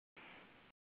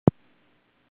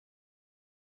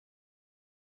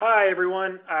Hi,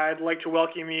 everyone. I'd like to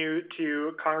welcome you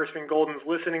to Congressman Golden's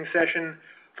listening session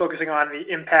focusing on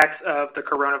the impacts of the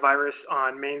coronavirus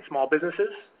on Maine small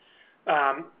businesses.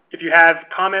 If you have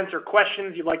comments or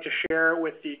questions you'd like to share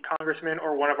with the Congressman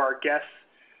or one of our guests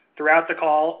throughout the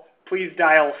call, please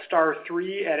dial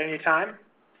 *3 at any time.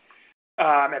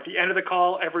 At the end of the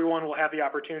call, everyone will have the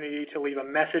opportunity to leave a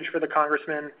message for the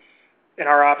Congressman, and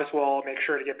our office will make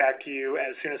sure to get back to you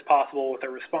as soon as possible with a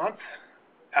response.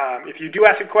 If you do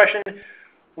ask a question,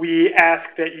 we ask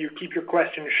that you keep your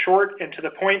question short and to the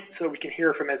point so we can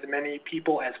hear from as many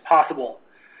people as possible.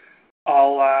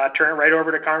 I'll turn it right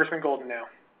over to Congressman Golden now.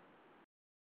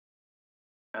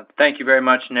 Thank you very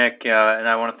much, Nick, and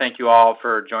I want to thank you all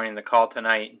for joining the call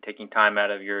tonight and taking time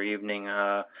out of your evening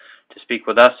to speak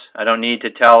with us. I don't need to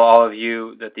tell all of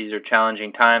you that these are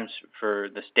challenging times for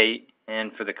the state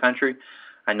and for the country.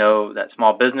 I know that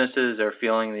small businesses are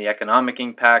feeling the economic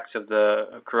impacts of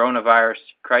the coronavirus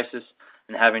crisis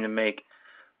and having to make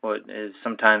what is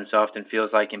sometimes often feels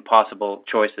like impossible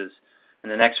choices.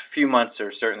 And the next few months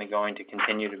are certainly going to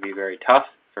continue to be very tough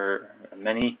for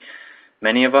many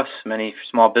of us, many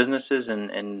small businesses,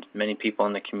 and many people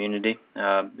in the community.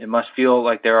 It must feel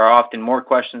like there are often more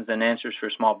questions than answers for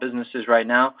small businesses right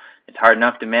now. It's hard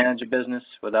enough to manage a business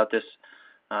without this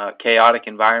chaotic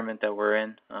environment that we're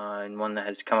in, and one that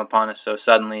has come upon us so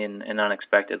suddenly and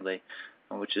unexpectedly,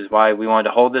 which is why we wanted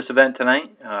to hold this event tonight.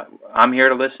 I'm here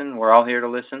to listen. We're all here to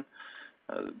listen.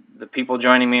 The people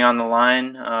joining me on the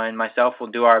line and myself will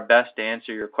do our best to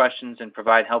answer your questions and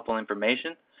provide helpful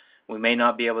information. We may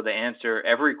not be able to answer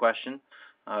every question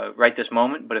right this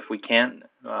moment, but if we can,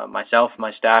 myself and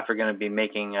my staff are going to be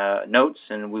making notes,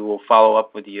 and we will follow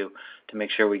up with you to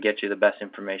make sure we get you the best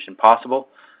information possible.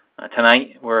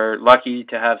 Tonight, we're lucky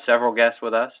to have several guests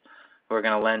with us who are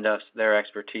going to lend us their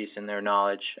expertise and their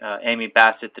knowledge. Amy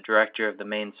Bassett, the Director of the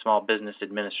Maine Small Business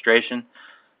Administration.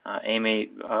 Amy,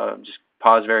 just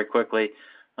pause very quickly.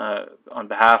 On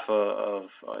behalf of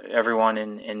everyone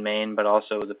in Maine, but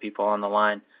also the people on the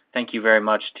line, thank you very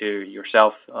much to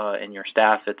yourself and your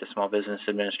staff at the Small Business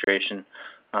Administration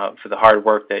for the hard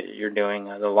work that you're doing,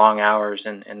 the long hours,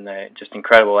 and the just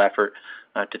incredible effort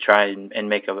to try and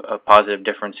make a positive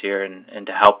difference here and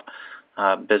to help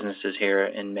businesses here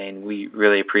in Maine. We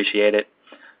really appreciate it.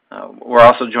 We're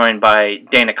also joined by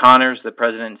Dana Connors, the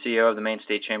President and CEO of the Maine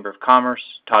State Chamber of Commerce,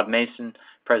 Todd Mason,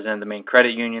 President of the Maine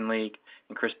Credit Union League,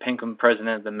 and Chris Pinkham, President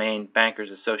of the Maine Bankers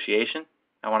Association.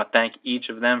 I want to thank each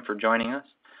of them for joining us.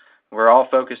 We're all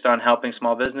focused on helping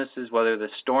small businesses weather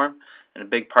this storm, and a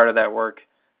big part of that work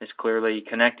is clearly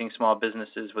connecting small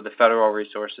businesses with the federal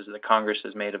resources that Congress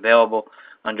has made available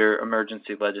under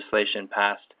emergency legislation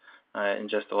passed in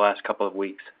just the last couple of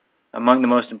weeks. Among the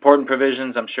most important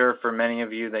provisions, I'm sure for many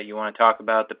of you that you want to talk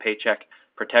about, the Paycheck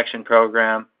Protection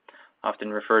Program,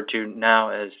 often referred to now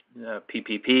as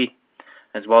PPP,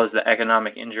 as well as the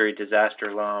Economic Injury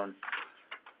Disaster Loan.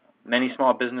 Many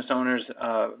small business owners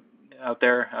out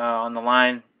there on the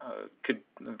line could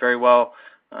very well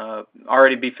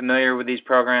already be familiar with these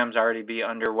programs, already be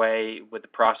underway with the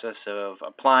process of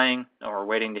applying or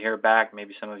waiting to hear back.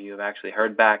 Maybe some of you have actually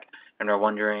heard back and are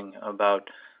wondering about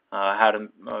how to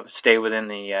stay within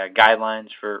the guidelines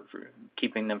for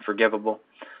keeping them forgivable.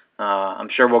 I'm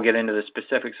sure we'll get into the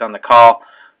specifics on the call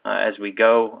as we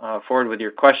go forward with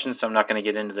your questions, so I'm not going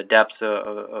to get into the depths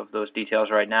of those details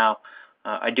right now.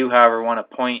 I do, however, want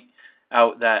to point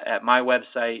out that at my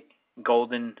website,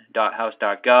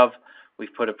 golden.house.gov,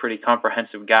 we've put a pretty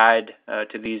comprehensive guide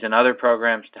to these and other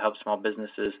programs to help small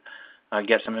businesses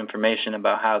get some information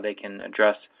about how they can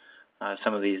address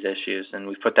some of these issues. And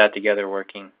we've put that together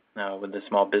working with the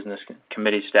Small Business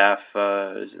Committee staff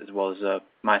as well as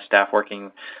my staff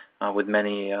working with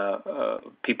many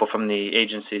people from the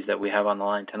agencies that we have on the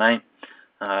line tonight.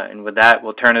 And with that,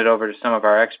 we'll turn it over to some of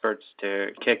our experts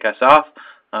to kick us off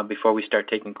before we start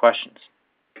taking questions.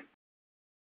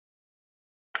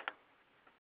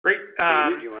 Great.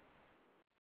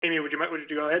 Amy, would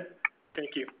you go ahead?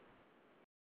 Thank you.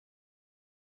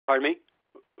 Pardon me?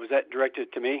 Was that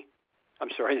directed to me? I'm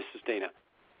sorry, this is Dana.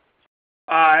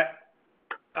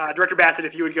 Director Bassett,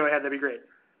 if you would go ahead, that'd be great.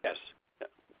 Yes. Yeah.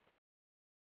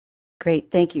 Great.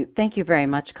 Thank you. Thank you very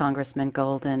much, Congressman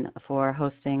Golden, for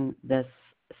hosting this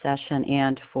session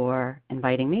and for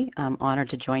inviting me. I'm honored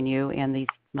to join you and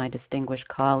my distinguished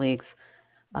colleagues.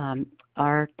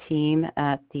 Our team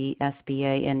at the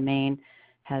SBA in Maine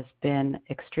has been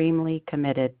extremely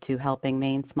committed to helping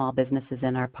Maine small businesses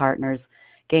and our partners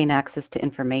gain access to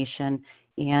information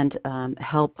and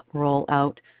help roll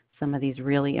out some of these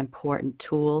really important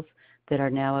tools that are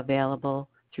now available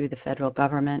through the federal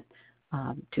government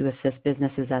to assist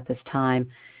businesses at this time.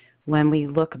 When we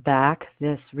look back,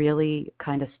 this really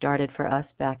kind of started for us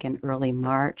back in early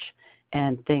March,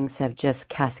 and things have just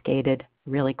cascaded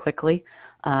really quickly.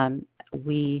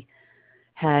 We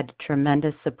had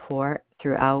tremendous support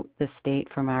throughout the state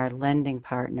from our lending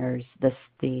partners,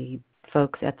 the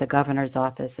folks at the governor's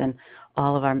office, and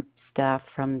all of our staff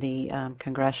from the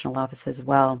congressional office as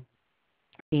well.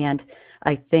 And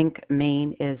I think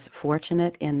Maine is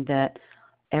fortunate in that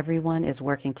everyone is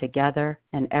working together,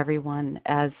 and everyone,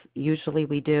 as usually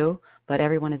we do, but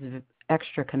everyone is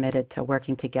extra committed to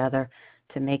working together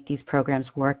to make these programs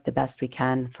work the best we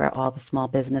can for all the small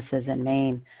businesses in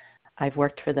Maine. I've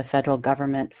worked for the federal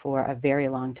government for a very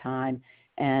long time,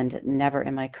 and never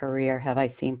in my career have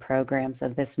I seen programs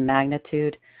of this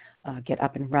magnitude get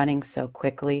up and running so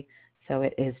quickly. So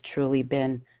it has truly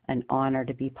been an honor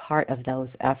to be part of those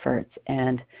efforts,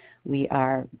 and we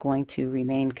are going to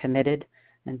remain committed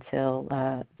until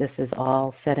this is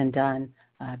all said and done,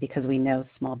 because we know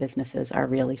small businesses are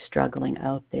really struggling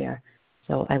out there.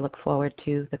 So I look forward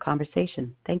to the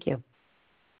conversation. Thank you.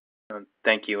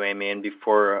 Thank you, Amy. And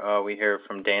before we hear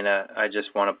from Dana, I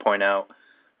just want to point out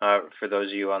for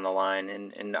those of you on the line,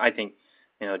 and I think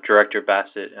Director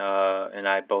Bassett and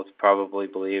I both probably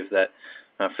believe that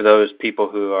for those people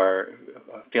who are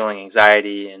feeling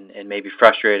anxiety and maybe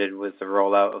frustrated with the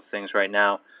rollout of things right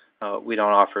now, we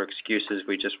don't offer excuses.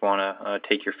 We just want to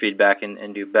take your feedback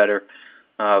and do better.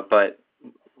 But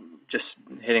just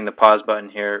hitting the pause button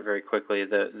here very quickly,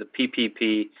 the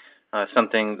PPP,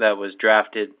 something that was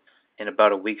drafted in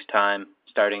about a week's time,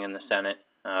 starting in the Senate,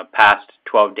 passed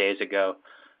 12 days ago.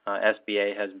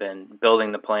 SBA has been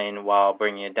building the plane while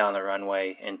bringing it down the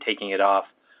runway and taking it off,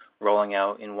 rolling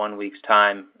out in 1 week's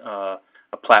time a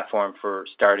platform for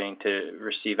starting to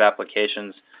receive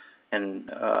applications. And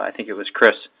I think it was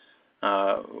Chris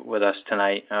with us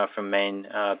tonight from Maine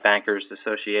Bankers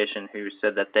Association, who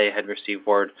said that they had received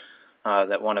word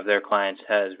that one of their clients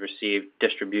has received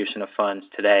distribution of funds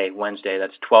today, Wednesday.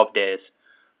 That's 12 days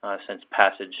since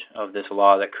passage of this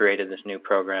law that created this new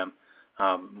program,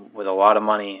 with a lot of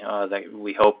money that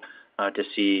we hope to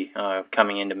see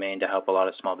coming into Maine to help a lot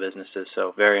of small businesses.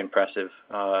 So very impressive,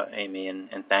 Amy, and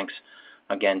thanks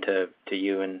again to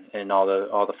you and all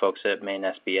the folks at Maine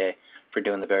SBA for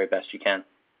doing the very best you can.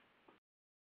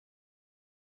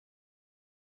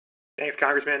 Thanks,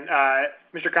 Congressman.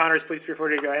 Mr. Connors, please feel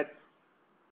free to go ahead.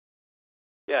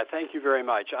 Yeah, thank you very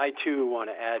much. I, too, want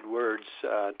to add words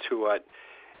to what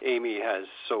Amy has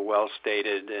so well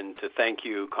stated, and to thank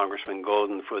you, Congressman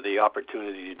Golden, for the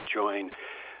opportunity to join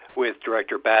with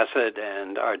Director Bassett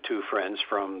and our two friends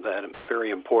from that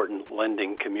very important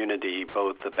lending community,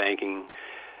 both the banking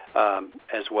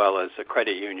as well as the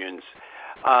credit unions.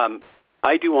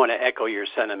 I do want to echo your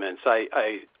sentiments.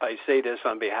 I say this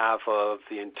on behalf of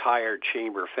the entire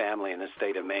Chamber family in the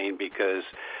state of Maine, because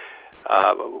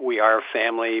we are a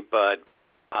family, but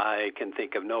I can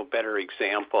think of no better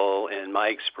example in my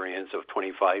experience of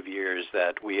 25 years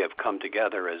that we have come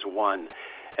together as one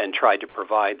and tried to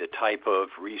provide the type of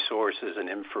resources and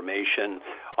information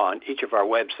on each of our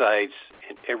websites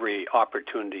and every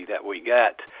opportunity that we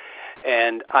get.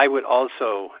 And I would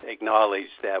also acknowledge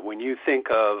that when you think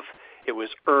of, it was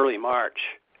early March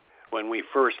when we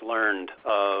first learned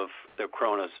of the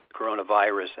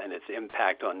coronavirus and its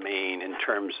impact on Maine in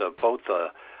terms of both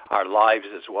our lives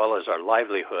as well as our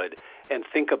livelihood, and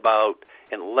think about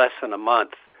in less than a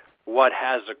month what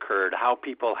has occurred, how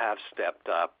people have stepped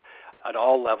up at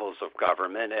all levels of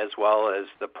government as well as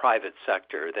the private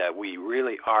sector, that we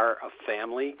really are a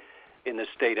family in the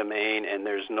state of Maine, and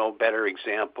there's no better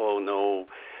example,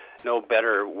 no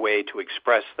better way to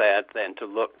express that than to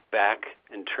look back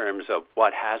in terms of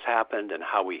what has happened and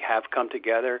how we have come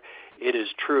together. It is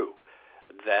true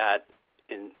that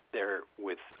in there,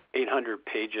 with 800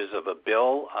 pages of a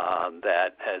bill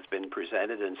that has been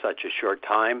presented in such a short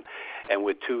time, and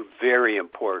with two very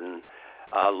important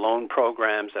loan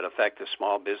programs that affect the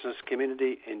small business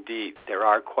community, indeed, there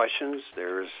are questions,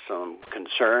 there's some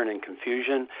concern and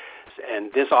confusion,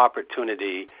 and this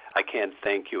opportunity, I can't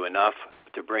thank you enough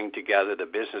to bring together the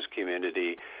business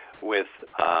community with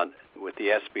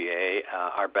the SBA,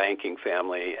 our banking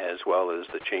family, as well as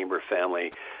the Chamber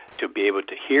family, to be able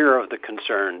to hear of the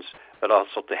concerns, but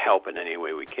also to help in any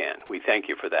way we can. We thank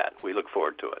you for that. We look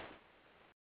forward to it.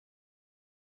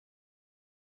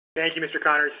 Thank you, Mr.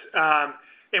 Connors.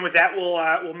 And with that,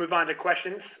 we'll move on to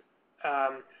questions.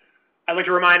 I'd like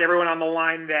to remind everyone on the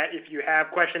line that if you have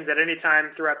questions at any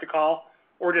time throughout the call,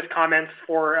 or just comments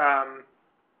for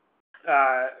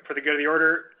the good of the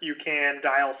order, you can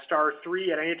dial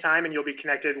 *3 at any time, and you'll be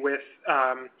connected with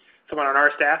someone on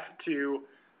our staff to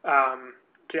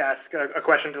ask a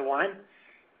question to the line.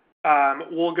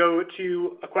 We'll go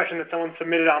to a question that someone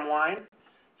submitted online.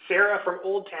 Sarah from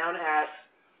Old Town asks,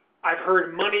 I've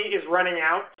heard money is running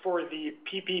out for the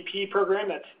PPP program,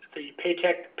 that's the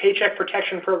Paycheck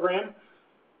Protection Program.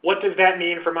 What does that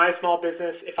mean for my small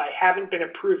business if I haven't been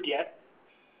approved yet?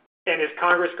 And is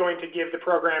Congress going to give the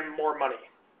program more money?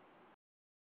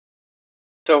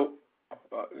 So,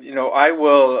 I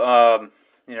will,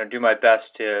 do my best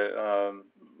to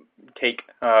take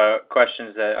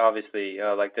questions that obviously,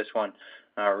 like this one,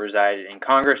 reside in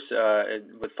Congress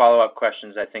with follow-up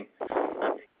questions. I think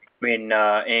between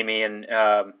Amy and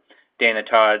Dana,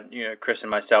 Todd, Chris, and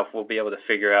myself will be able to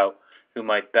figure out who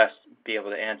might best be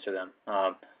able to answer them.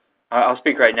 I'll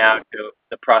speak right now to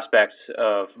the prospects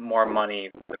of more money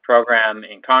for the program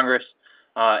in Congress,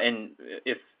 and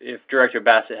if Director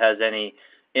Bassett has any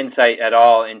insight at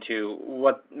all into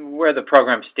where the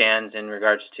program stands in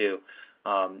regards to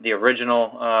the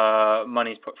original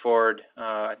monies put forward,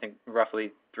 I think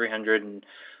roughly $360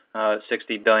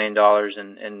 billion,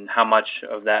 and how much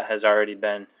of that has already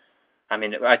been.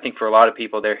 I think for a lot of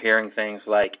people, they're hearing things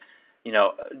like,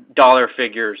 dollar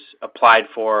figures applied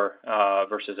for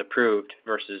versus approved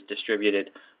versus distributed.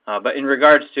 But in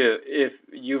regards to if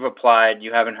you've applied,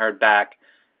 you haven't heard back,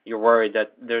 you're worried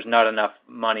that there's not enough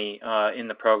money in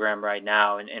the program right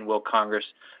now, and will Congress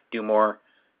do more?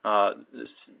 The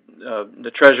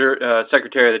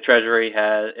Secretary of the Treasury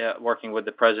has, working with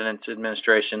the President's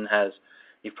administration,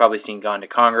 you've probably seen, gone to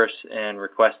Congress and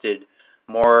requested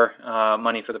more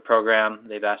money for the program.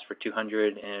 They've asked for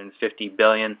 $250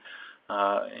 billion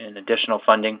in additional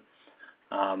funding,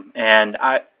 and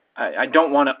I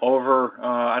don't want to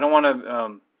I don't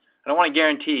want to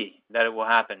guarantee that it will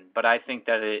happen, but I think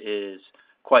that it is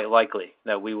quite likely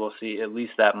that we will see at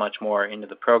least that much more into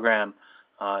the program,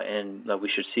 and that we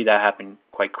should see that happen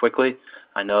quite quickly.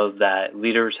 I know that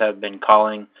leaders have been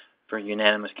calling for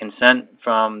unanimous consent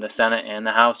from the Senate and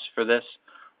the House for this,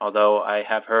 although I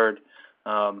have heard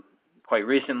quite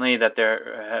recently that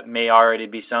there may already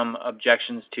be some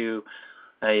objections to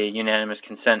a unanimous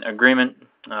consent agreement,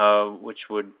 which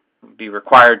would be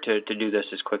required to do this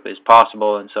as quickly as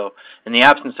possible. And so in the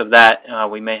absence of that,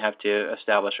 we may have to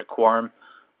establish a quorum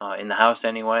in the House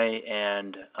anyway,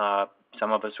 and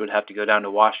some of us would have to go down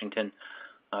to Washington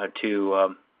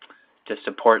to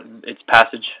support its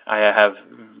passage. I have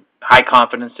high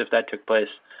confidence if that took place,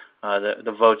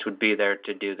 the votes would be there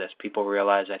to do this. People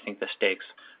realize, I think, the stakes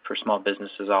for small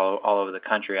businesses all over the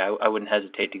country. I wouldn't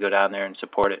hesitate to go down there and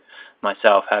support it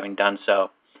myself, having done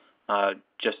so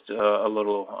just a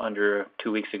little under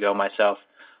 2 weeks ago myself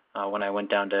when I went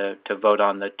down to vote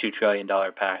on the $2 trillion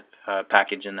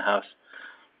package in the House.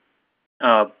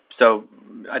 So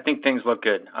I think things look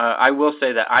good. I will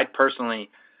say that I personally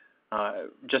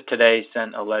just today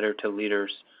sent a letter to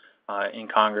leaders in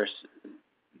Congress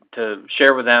to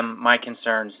share with them my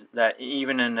concerns that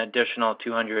even an additional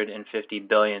 $250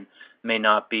 billion may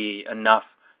not be enough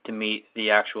to meet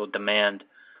the actual demand,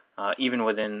 even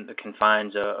within the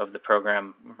confines of the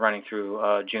program running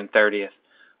through June 30th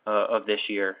of this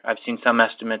year. I've seen some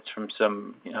estimates from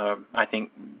some, I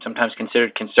think, sometimes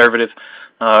considered conservative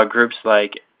groups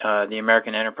like the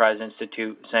American Enterprise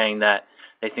Institute, saying that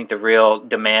they think the real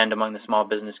demand among the small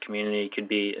business community could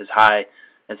be as high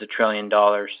as $1 trillion.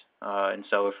 And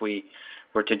so if we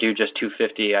were to do just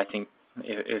 250, I think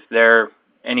if they're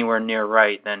anywhere near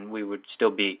right, then we would still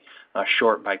be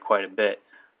short by quite a bit.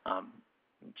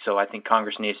 So I think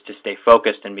Congress needs to stay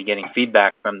focused and be getting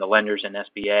feedback from the lenders and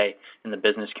SBA and the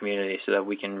business community so that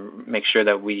we can make sure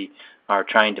that we are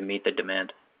trying to meet the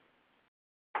demand.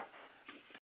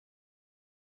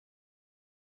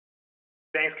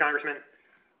 Thanks, Congressman.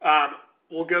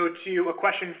 We'll go to a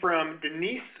question from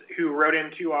Denise, who wrote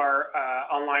into our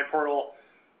online portal.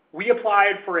 We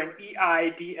applied for an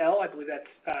EIDL, I believe that's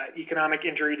Economic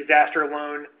Injury Disaster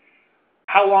Loan.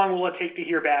 How long will it take to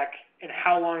hear back, and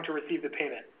how long to receive the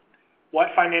payment? What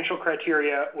financial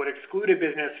criteria would exclude a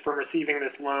business from receiving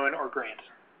this loan or grant?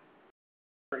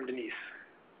 From Denise.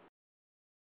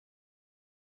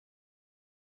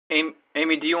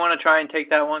 Amy, do you want to try and take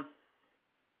that one?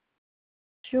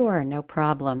 Sure, no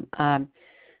problem.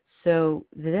 So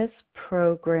this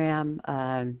program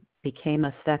became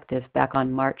effective back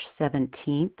on March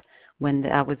 17th, when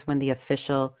the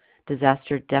official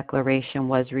disaster declaration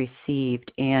was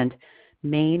received. And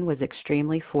Maine was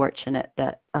extremely fortunate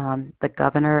that the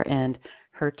governor and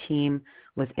her team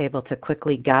was able to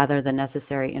quickly gather the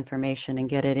necessary information and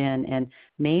get it in. And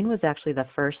Maine was actually the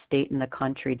first state in the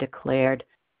country declared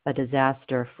a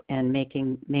disaster, and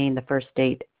making Maine the first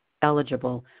state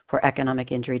eligible for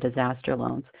economic injury disaster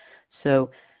loans.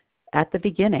 So at the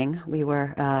beginning, we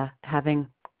were having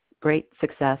great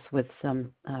success with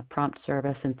some prompt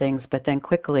service and things, but then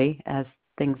quickly, as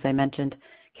things I mentioned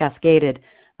cascaded,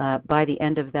 by the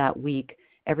end of that week,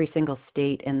 every single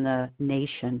state in the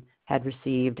nation had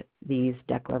received these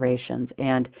declarations,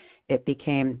 and it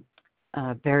became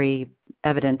very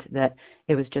evident that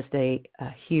it was just a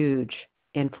huge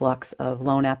influx of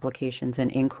loan applications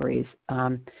and inquiries.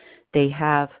 They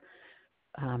have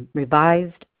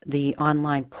revised the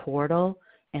online portal,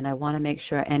 and I want to make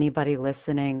sure anybody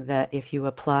listening that if you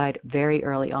applied very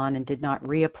early on and did not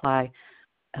reapply,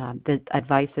 the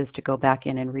advice is to go back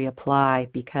in and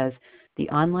reapply, because the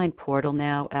online portal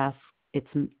now it's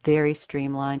very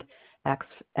streamlined, asks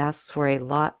for a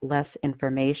lot less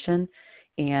information,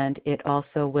 and it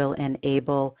also will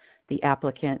enable the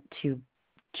applicant to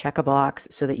check a box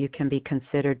so that you can be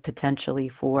considered potentially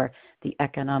for the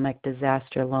economic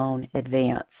disaster loan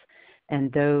advance.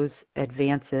 And those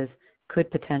advances could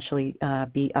potentially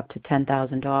be up to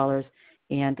 $10,000,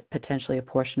 and potentially a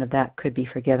portion of that could be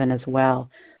forgiven as well.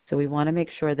 So we want to make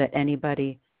sure that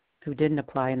anybody who didn't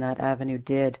apply in that avenue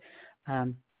did.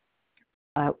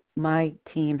 My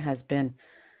team has been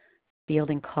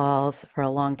fielding calls for a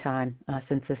long time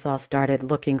since this all started,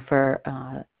 looking for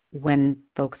when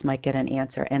folks might get an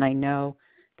answer. And I know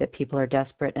that people are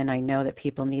desperate, and I know that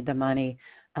people need the money.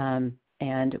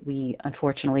 And we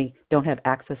unfortunately don't have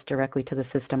access directly to the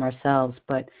system ourselves,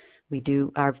 but we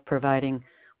are providing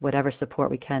whatever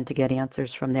support we can to get answers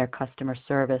from their customer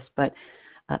service. But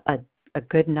a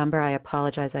good number, I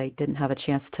apologize, I didn't have a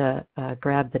chance to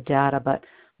grab the data, but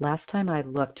last time I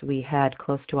looked, we had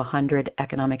close to 100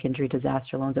 economic injury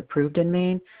disaster loans approved in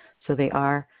Maine, so they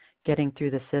are getting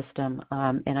through the system.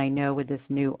 And I know with this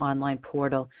new online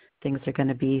portal, things are going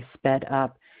to be sped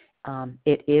up.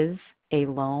 It is a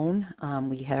loan.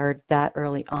 We heard that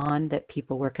early on that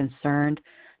people were concerned.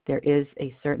 There is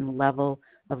a certain level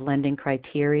of lending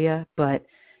criteria, but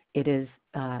it is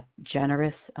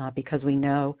generous because we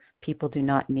know people do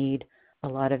not need a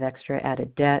lot of extra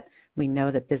added debt. We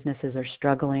know that businesses are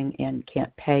struggling and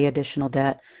can't pay additional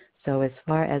debt. So as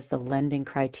far as the lending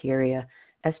criteria,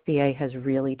 SBA has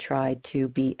really tried to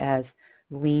be as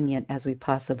lenient as we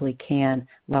possibly can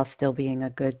while still being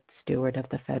a good steward of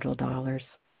the federal dollars.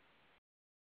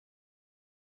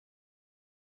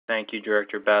 Thank you,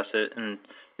 Director Bassett. And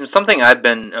something I've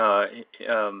been, I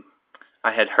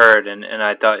had heard, and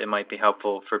I thought it might be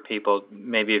helpful for people,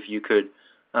 maybe if you could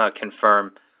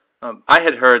confirm. I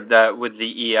had heard that with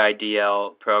the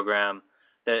EIDL program,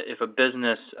 that if a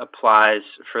business applies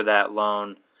for that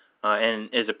loan and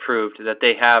is approved, that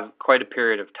they have quite a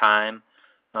period of time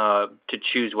to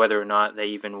choose whether or not they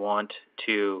even want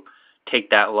to take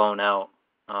that loan out.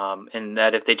 And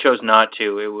that if they chose not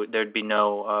to, there'd be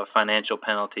no financial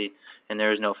penalty, and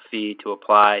there is no fee to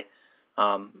apply.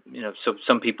 So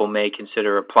some people may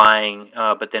consider applying,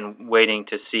 but then waiting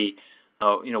to see,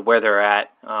 where they're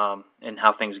at and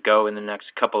how things go in the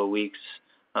next couple of weeks.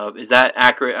 Is that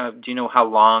accurate? Do you know how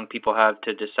long people have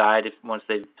to decide if once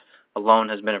a loan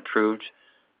has been approved?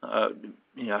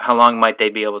 How long might they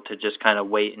be able to just kind of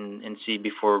wait and see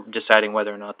before deciding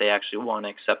whether or not they actually want to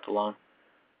accept the loan?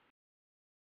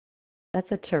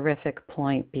 That's a terrific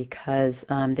point because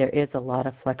there is a lot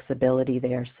of flexibility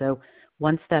there. So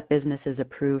once that business is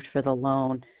approved for the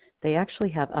loan, they actually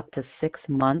have up to 6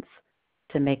 months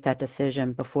to make that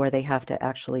decision before they have to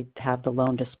actually have the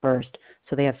loan dispersed.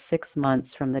 So they have 6 months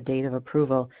from the date of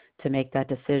approval to make that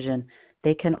decision.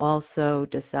 They can also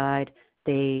decide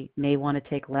they may want to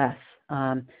take less.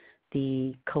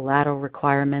 The collateral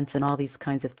requirements and all these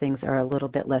kinds of things are a little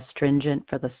bit less stringent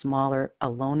for the smaller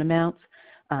loan amounts.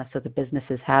 So the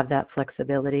businesses have that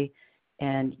flexibility.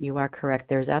 And you are correct.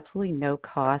 There's absolutely no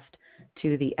cost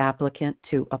to the applicant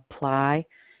to apply.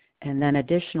 And then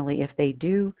additionally, if they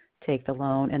do take the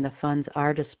loan and the funds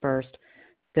are dispersed,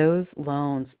 those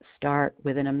loans start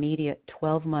with an immediate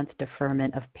 12-month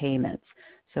deferment of payments.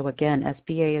 So again,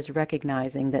 SBA is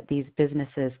recognizing that these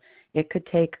businesses, it could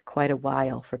take quite a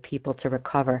while for people to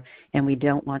recover, and we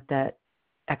don't want that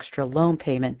extra loan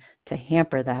payment to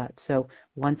hamper that. So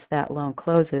once that loan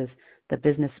closes, the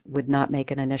business would not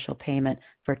make an initial payment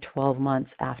for 12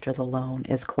 months after the loan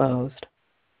is closed.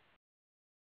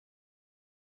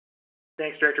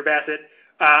 Thanks, Director Bassett.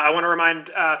 I want to remind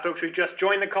folks who just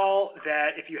joined the call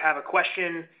that if you have a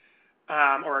question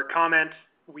or a comment,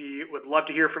 we would love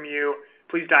to hear from you.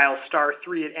 Please dial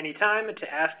 *3 at any time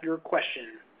to ask your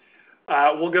question.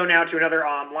 We'll go now to another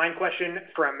online question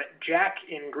from Jack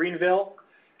in Greenville.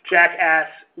 Jack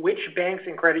asks, which banks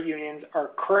and credit unions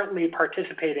are currently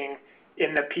participating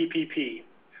in the PPP?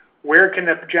 Where can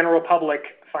the general public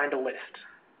find a list?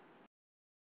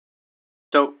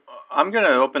 So I'm going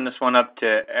to open this one up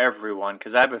to everyone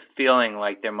because I have a feeling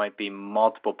like there might be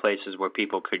multiple places where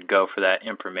people could go for that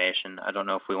information. I don't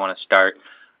know if we want to start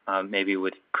maybe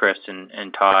with Chris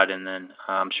and Todd, and then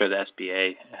I'm sure the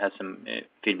SBA has some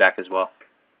feedback as well.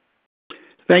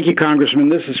 Thank you, Congressman.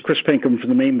 This is Chris Pinkham from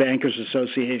the Maine Bankers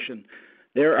Association.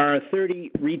 There are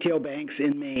 30 retail banks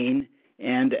in Maine,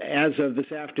 and as of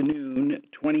this afternoon,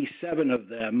 27 of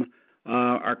them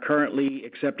are currently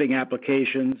accepting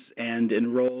applications and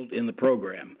enrolled in the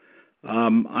program.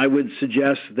 I would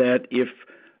suggest that if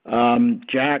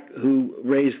Jack, who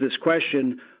raised this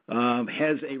question,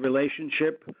 has a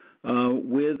relationship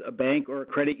with a bank or a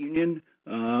credit union,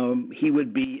 he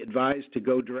would be advised to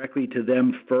go directly to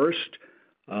them first.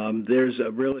 There's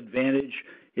a real advantage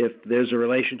if there's a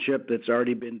relationship that's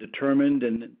already been determined,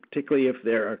 and particularly if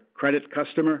they're a credit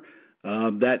customer,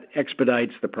 that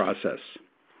expedites the process.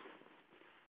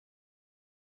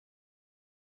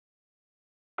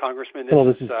 Congressman, hello,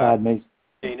 this is Todd Mason.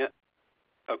 Dana.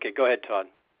 Okay, go ahead, Todd.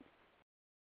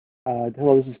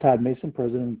 Hello, this is Todd Mason,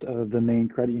 president of the Maine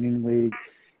Credit Union League,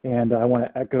 and I want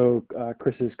to echo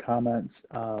Chris's comments.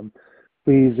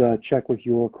 Please check with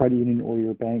your credit union or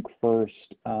your bank first.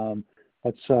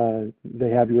 They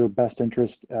have your best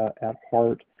interest at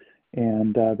heart,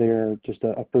 and they're just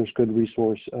a first good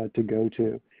resource to go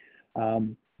to.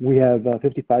 We have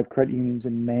 55 credit unions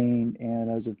in Maine, and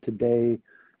as of today,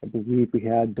 I believe we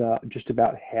had just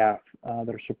about half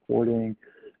that are supporting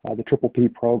the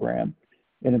PPP program.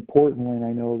 And importantly, and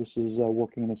I know this is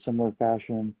working in a similar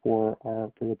fashion for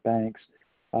the banks,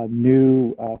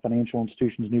 new financial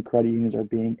institutions, new credit unions are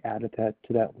being added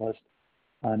to that list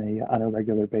on a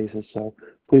regular basis. So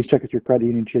please check with your credit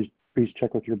union. Please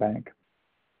check with your bank.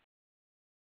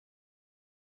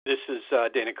 This is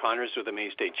Dana Connors with the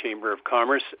Maine State Chamber of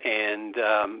Commerce, and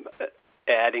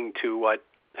adding to what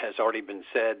has already been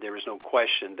said, there is no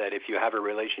question that if you have a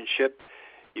relationship,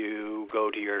 you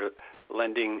go to your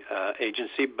lending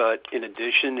agency. But in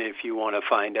addition, if you want to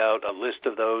find out a list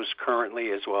of those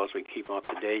currently, as well as we keep them up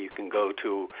to date, you can go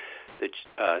to the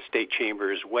State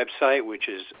Chamber's website, which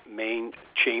is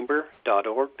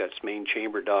mainechamber.org. That's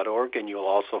mainechamber.org, and you'll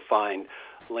also find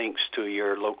links to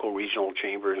your local regional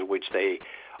chambers, which they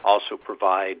also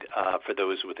provide for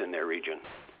those within their region.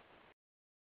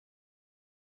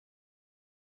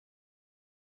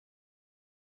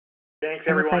 Thanks,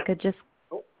 everyone. If I could just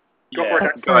go for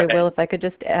it. sorry, Will, if I could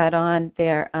just add on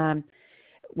there,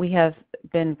 we have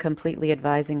been completely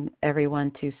advising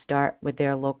everyone to start with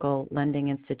their local lending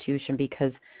institution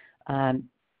because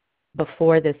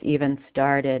before this even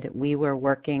started, we were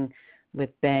working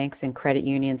with banks and credit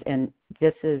unions, and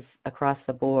this is across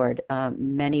the board.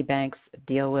 Many banks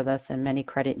deal with us and many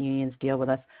credit unions deal with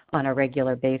us on a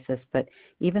regular basis, but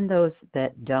even those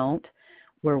that don't,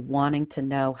 we're wanting to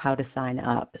know how to sign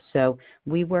up. So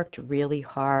we worked really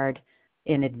hard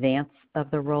in advance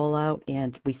of the rollout,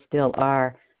 and we still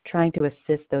are trying to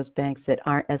assist those banks that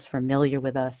aren't as familiar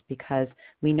with us because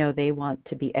we know they want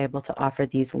to be able to offer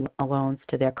these loans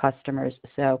to their customers.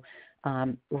 So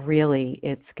really,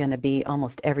 it's going to be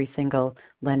almost every single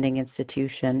lending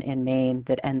institution in Maine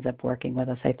that ends up working with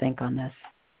us, I think, on this.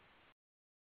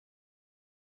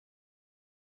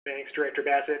 Thanks, Director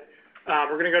Bassett.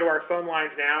 We're going to go to our phone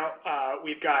lines now.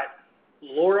 We've got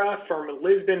Laura from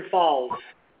Lisbon Falls.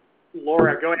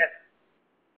 Laura, go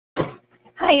ahead.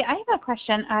 Hi, I have a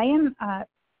question. I am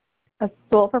a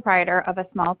sole proprietor of a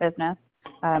small business,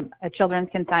 a children's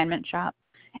consignment shop.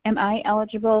 Am I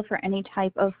eligible for any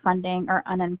type of funding or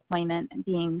unemployment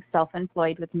being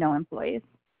self-employed with no employees?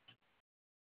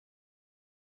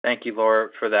 Thank you, Laura,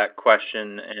 for that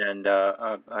question. And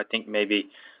I think maybe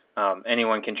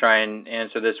anyone can try and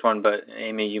answer this one, but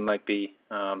Amy, you might be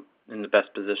in the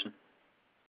best position.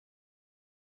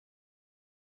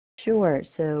 Sure.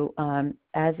 So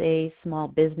as a small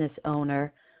business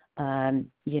owner,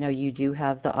 you do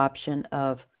have the option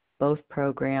of both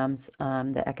programs,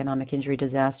 the Economic Injury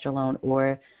Disaster Loan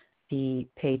or the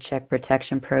Paycheck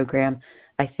Protection Program.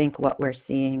 I think what we're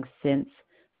seeing since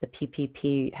the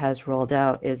PPP has rolled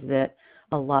out is that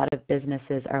a lot of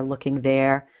businesses are looking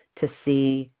there to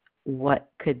see what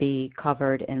could be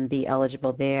covered and be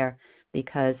eligible there,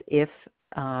 because if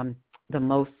the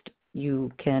most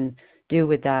you can do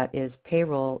with that is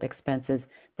payroll expenses,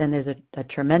 then there's a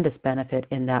tremendous benefit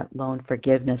in that loan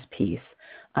forgiveness piece.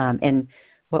 And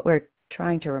what we're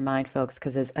trying to remind folks,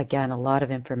 because there's, again, a lot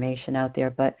of information out there,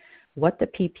 but what the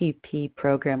PPP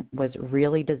program was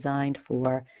really designed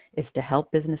for is to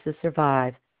help businesses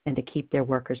survive and to keep their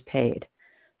workers paid.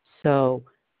 So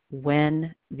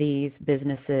when these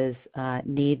businesses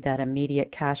need that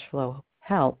immediate cash flow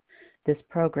help, this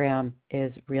program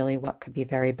is really what could be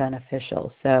very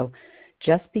beneficial. So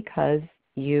just because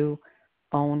you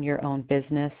own your own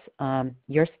business,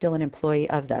 you're still an employee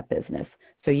of that business.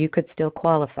 So you could still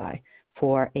qualify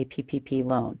for a PPP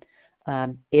loan.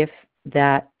 If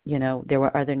that, there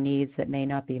were other needs that may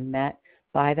not be met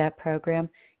by that program,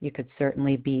 you could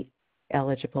certainly be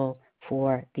eligible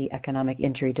for the economic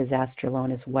injury disaster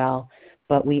loan as well.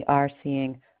 But we are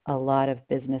seeing a lot of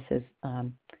businesses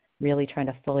really trying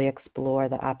to fully explore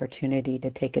the opportunity to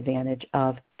take advantage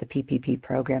of the PPP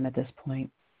program at this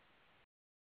point.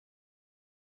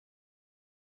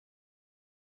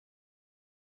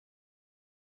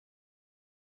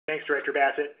 Thanks, Director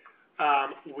Bassett.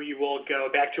 We will go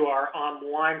back to our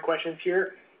online questions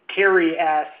here. Carrie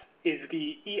asks, is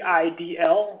the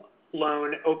EIDL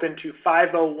loan open to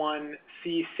 501c6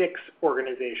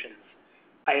 organizations?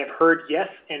 I have heard yes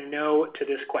and no to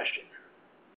this question.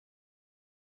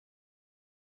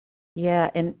 Yeah,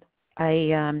 and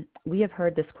we have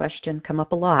heard this question come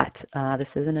up a lot. This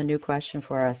isn't a new question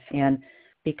for us, and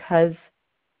because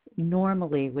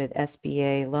normally with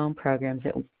SBA loan programs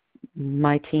that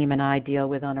my team and I deal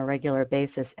with on a regular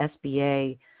basis,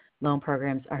 SBA loan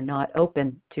programs are not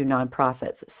open to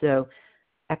nonprofits. So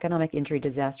economic injury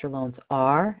disaster loans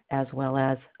are, as well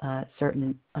as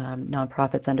certain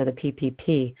nonprofits under the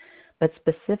PPP. But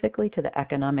specifically to the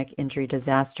economic injury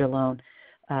disaster loan,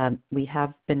 we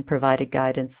have been provided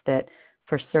guidance that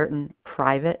for certain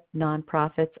private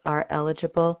nonprofits are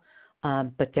eligible,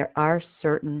 but there are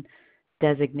certain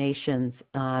designations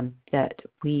that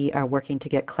we are working to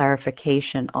get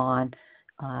clarification on,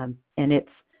 and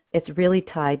it's really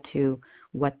tied to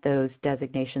what those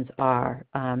designations are,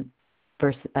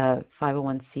 versus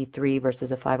 501c3 versus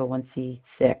a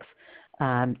 501c6.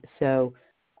 So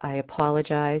I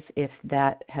apologize if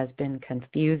that has been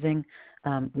confusing.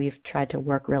 We've tried to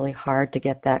work really hard to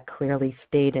get that clearly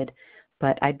stated,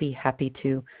 but I'd be happy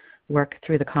to work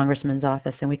through the Congressman's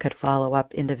office and we could follow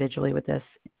up individually with this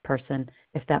person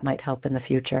if that might help in the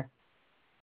future.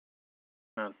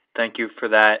 Thank you for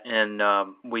that, and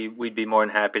we'd be more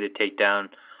than happy to take down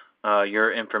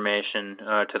your information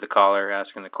to the caller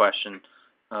asking the question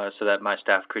so that my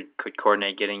staff could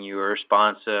coordinate getting you a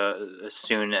response as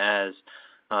soon as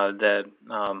the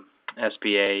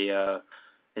SBA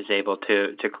is able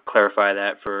to clarify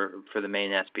that for the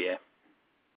Maine SBA.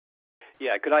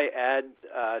 Yeah, could I add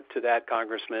to that,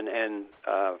 Congressman, and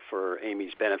for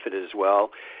Amy's benefit as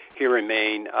well? Here in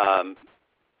Maine,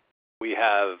 we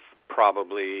have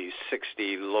probably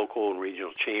 60 local and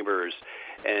regional chambers,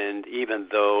 and even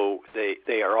though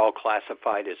they are all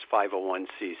classified as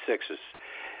 501c6s,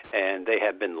 and they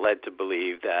have been led to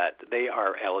believe that they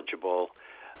are eligible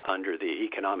under the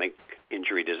Economic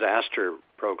Injury Disaster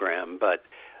Program, but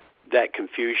that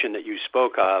confusion that you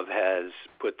spoke of has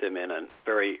put them in a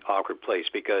very awkward place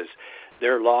because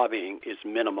their lobbying is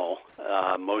minimal.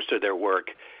 Most of their work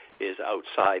is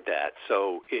outside that.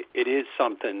 So it is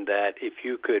something that if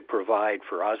you could provide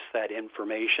for us that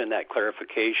information, that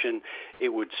clarification, it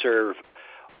would serve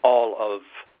all of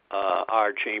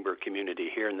our chamber community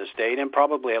here in the state and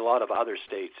probably a lot of other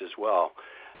states as well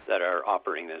that are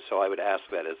operating this. So I would ask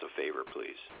that as a favor,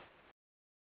 please.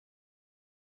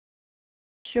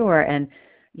 Sure, and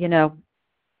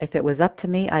if it was up to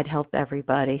me, I'd help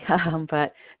everybody,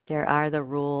 but there are the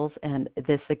rules, and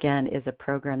this, again, is a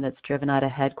program that's driven out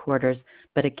of headquarters,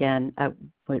 but again, I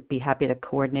would be happy to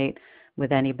coordinate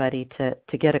with anybody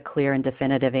to get a clear and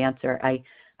definitive answer. I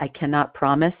cannot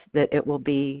promise that it will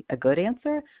be a good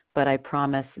answer, but I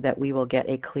promise that we will get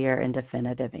a clear and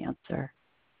definitive answer.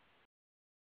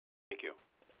 Thank you.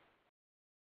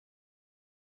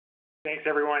 Thanks,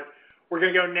 everyone. We're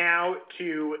going to go now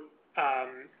to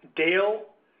Dale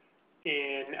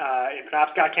in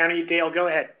Penobscot County. Dale, go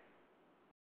ahead.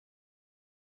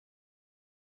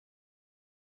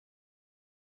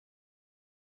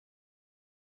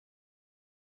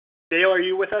 Dale, are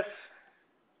you with us?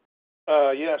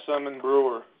 Yes, I'm in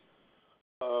Brewer.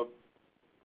 A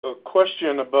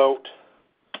question about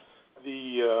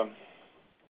the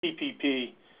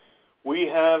PPP. We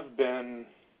have been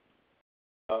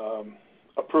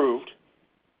approved,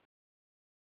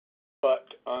 but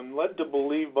I'm led to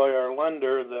believe by our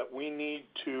lender that we need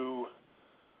to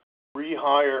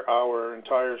rehire our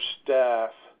entire staff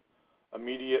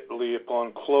immediately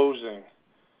upon closing.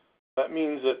 That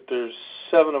means that there's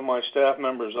 7 of my staff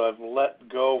members I've let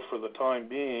go for the time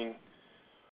being,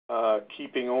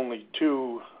 keeping only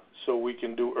 2 so we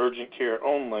can do urgent care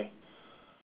only.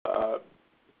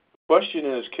 Question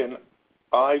is, can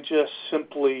I just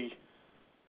simply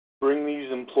bring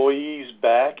these employees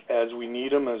back as we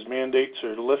need them, as mandates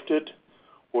are lifted,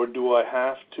 or do I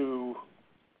have to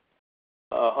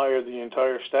hire the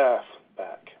entire staff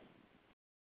back?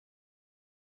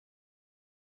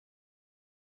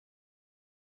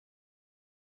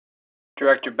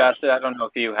 Director Bassett, I don't know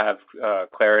if you have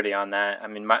clarity on that. I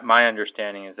mean, my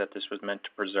understanding is that this was meant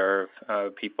to preserve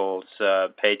people's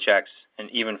paychecks, and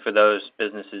even for those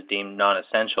businesses deemed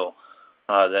non-essential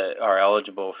that are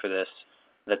eligible for this,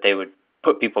 that they would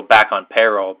put people back on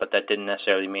payroll, but that didn't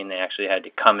necessarily mean they actually had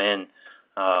to come in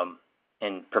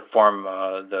and perform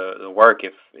the work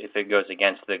if it goes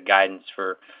against the guidance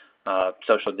for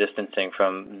social distancing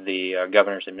from the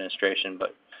governor's administration.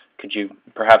 But could you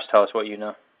perhaps tell us what you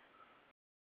know?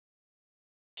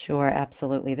 Sure,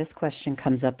 absolutely. This question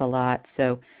comes up a lot.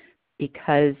 So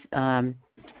because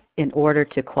in order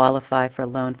to qualify for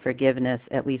loan forgiveness,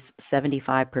 at least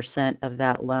 75% of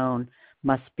that loan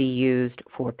must be used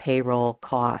for payroll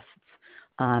costs.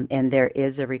 And there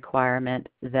is a requirement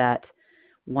that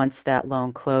once that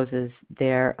loan closes,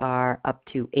 there are up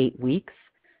to 8 weeks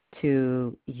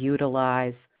to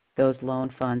utilize those loan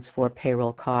funds for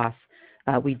payroll costs.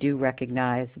 We do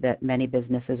recognize that many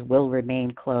businesses will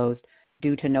remain closed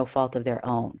due to no fault of their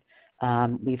own.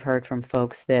 We've heard from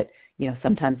folks that,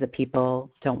 sometimes the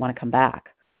people don't want to come back.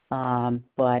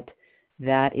 But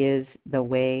that is the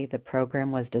way the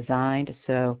program was designed.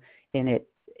 So, and it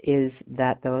is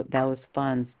that those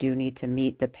funds do need to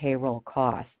meet the payroll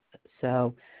costs.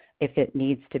 So if it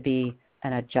needs to be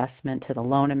an adjustment to the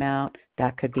loan amount,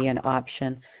 that could be an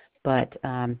option. But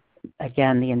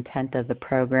again, the intent of the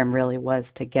program really was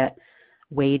to get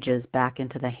wages back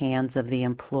into the hands of the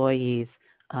employees,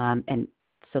 and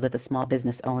so that the small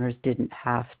business owners didn't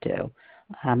have to.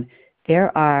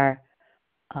 There are,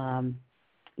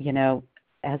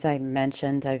 as I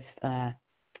mentioned,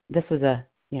 this was a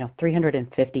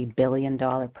 $350 billion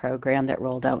program that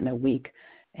rolled out in a week,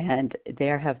 and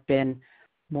there have been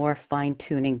more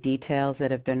fine-tuning details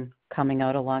that have been coming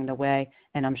out along the way,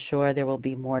 and I'm sure there will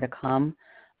be more to come.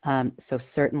 So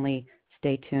certainly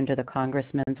stay tuned to the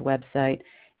Congressman's website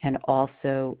and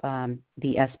also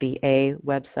the SBA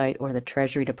website or the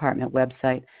Treasury Department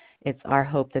website. It's our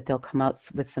hope that they'll come out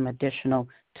with some additional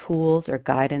tools or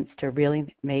guidance to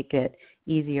really make it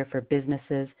easier for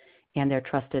businesses and their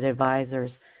trusted advisors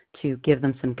to give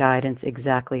them some guidance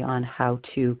exactly on how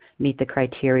to meet the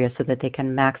criteria so that they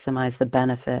can maximize the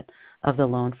benefit of the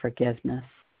loan forgiveness.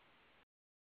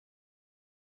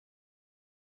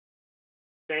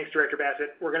 Thanks, Director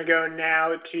Bassett. We're going to go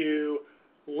now to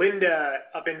Linda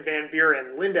up in Van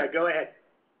Buren. Linda, go ahead.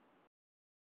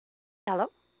 Hello?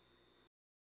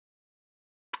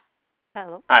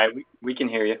 Hello? Hi, we can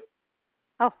hear you.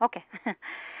 Oh, okay.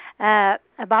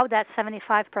 About that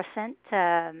 75%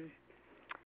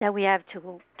 that we have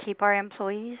to keep our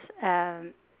employees,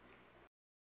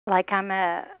 like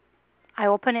I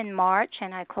open in March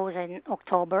and I close in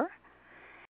October,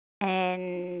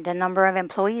 and the number of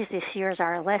employees this year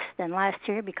are less than last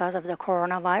year because of the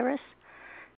coronavirus.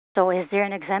 So is there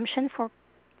an exemption for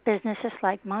businesses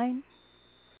like mine?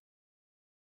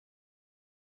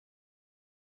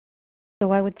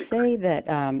 So I would say that,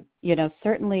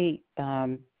 certainly,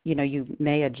 you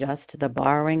may adjust the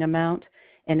borrowing amount.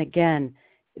 And again,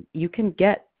 you can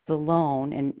get the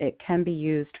loan and it can be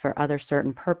used for other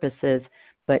certain purposes,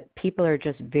 but people are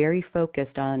just very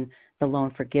focused on the loan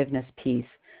forgiveness piece.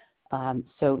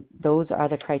 So those are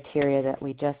the criteria that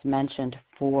we just mentioned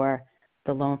for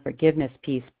the loan forgiveness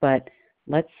piece. But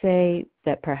let's say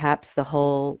that perhaps the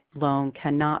whole loan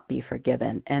cannot be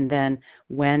forgiven. And then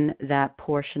when that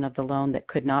portion of the loan that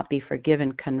could not be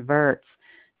forgiven converts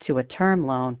to a term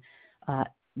loan,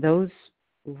 those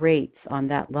rates on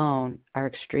that loan are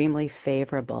extremely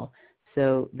favorable.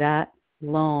 So that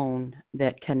loan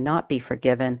that cannot be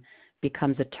forgiven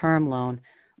becomes a term loan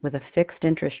with a fixed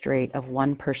interest rate of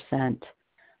 1%.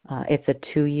 It's a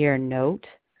 2-year note.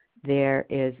 There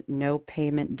is no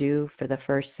payment due for the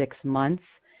first 6 months,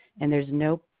 and there's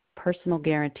no personal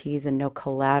guarantees and no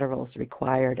collaterals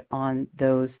required on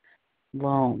those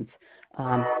loans.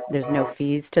 There's no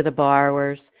fees to the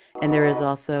borrowers, and there is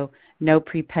also no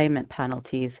prepayment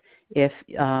penalties if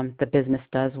the business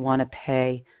does want to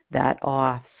pay that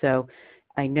off. So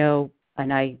I know,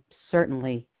 and I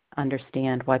certainly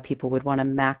understand why people would want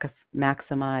to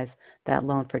maximize that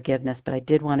loan forgiveness, but I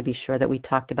did want to be sure that we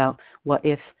talked about what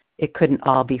if it couldn't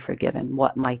all be forgiven.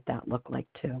 What might that look like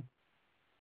too?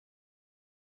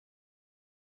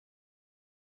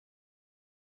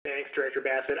 Thanks, Director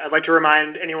Bassett. I'd like to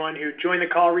remind anyone who joined the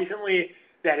call recently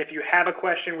that if you have a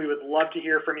question, we would love to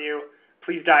hear from you.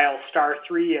 Please dial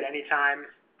 *3 at any time,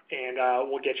 and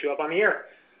we'll get you up on the air.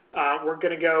 We're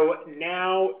going to go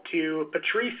now to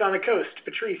Patrice on the coast.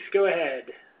 Patrice, go ahead.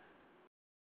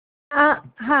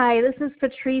 Hi, this is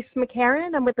Patrice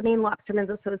McCarran. I'm with the Maine Lobstermen's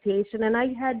Association, and I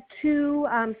had two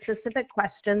specific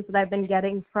questions that I've been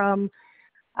getting from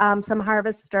some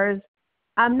harvesters.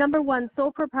 Number one,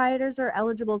 sole proprietors are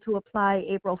eligible to apply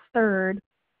April 3rd,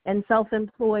 and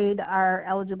self-employed are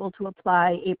eligible to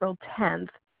apply April 10th.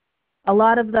 A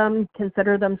lot of them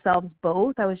consider themselves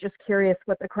both. I was just curious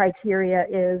what the criteria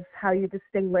is, how you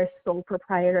distinguish sole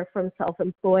proprietor from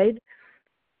self-employed.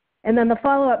 And then the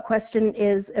follow-up question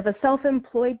is, if a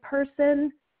self-employed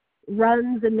person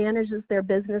runs and manages their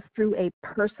business through a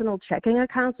personal checking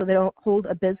account, so they don't hold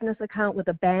a business account with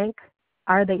a bank,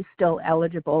 are they still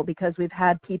eligible? Because we've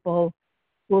had people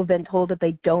who have been told that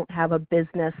they don't have a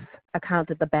business account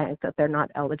at the bank, that they're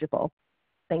not eligible.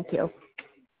 Thank you.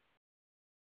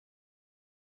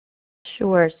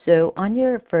 Sure. So on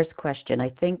your first question, I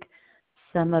think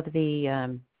some of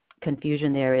the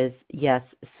confusion there is, yes,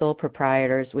 sole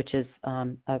proprietors, which is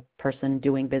a person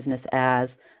doing business as,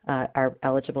 are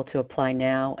eligible to apply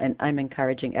now, and I'm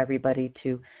encouraging everybody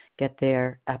to get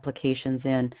their applications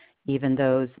in, even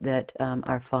those that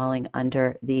are falling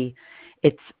under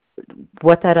it's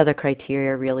what that other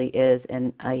criteria really is,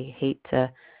 and I hate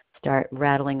to start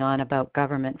rattling on about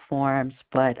government forms,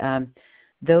 but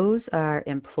those are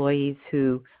employees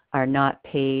who are not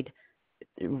paid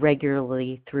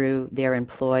regularly through their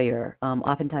employer.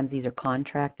 Oftentimes these are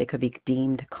contract. They could be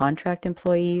deemed contract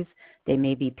employees. They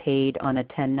may be paid on a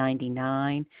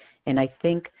 1099. And I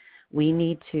think we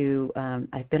need to,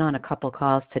 I've been on a couple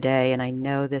calls today, and I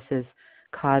know this is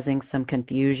causing some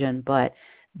confusion, but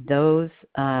those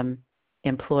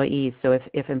employees, so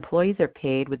if employees are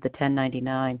paid with the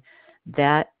 1099,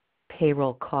 that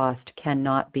payroll cost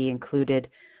cannot be included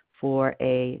for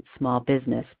a small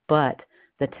business, but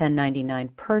the 1099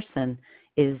 person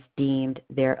is deemed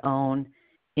their own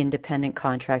independent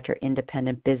contractor,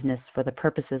 independent business for the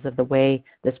purposes of the way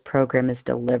this program is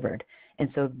delivered. And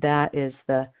so that is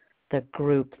the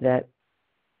group that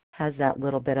has that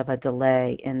little bit of a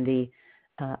delay in the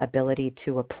ability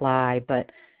to apply.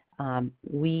 But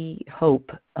we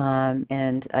hope,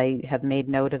 and I have made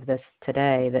note of this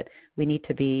today, that we need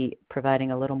to be providing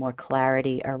a little more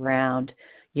clarity around,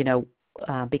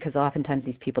 because oftentimes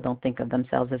these people don't think of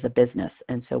themselves as a business,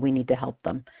 and so we need to help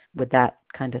them with that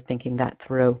kind of thinking that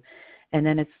through. And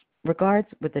then as regards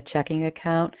with the checking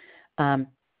account,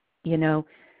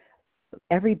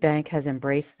 every bank has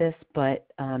embraced this, but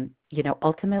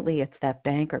ultimately it's that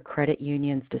bank or credit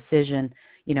union's decision,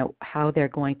 how they're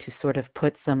going to sort of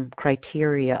put some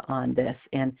criteria on this.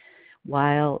 And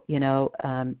while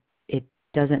it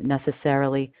doesn't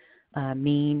necessarily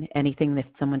mean anything if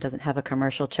someone doesn't have a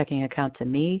commercial checking account to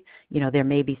me, there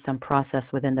may be some process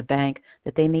within the bank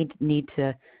that they need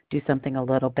to do something a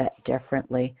little bit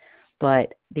differently.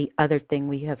 But the other thing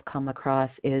we have come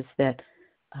across is that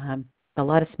a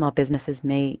lot of small businesses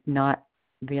may not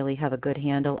really have a good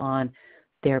handle on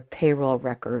their payroll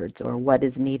records or what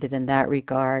is needed in that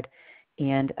regard.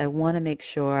 And I want to make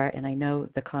sure, and I know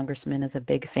the Congressman is a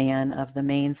big fan of the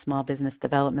Maine Small Business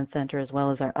Development Center, as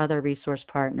well as our other resource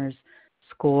partners,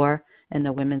 SCORE, and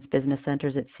the Women's Business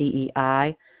Centers at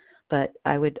CEI. But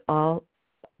I would all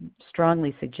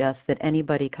strongly suggest that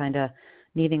anybody kind of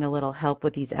needing a little help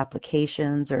with these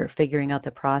applications or figuring out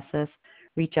the process,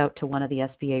 reach out to one of the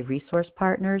SBA resource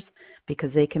partners,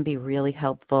 because they can be really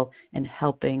helpful in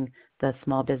helping the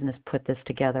small business put this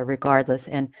together regardless,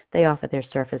 and they offer their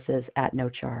services at no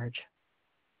charge.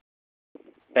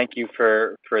 Thank you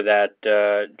for that,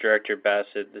 Director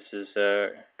Bassett. This is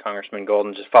Congressman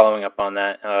Golden. Just following up on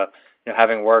that,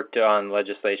 having worked on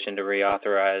legislation to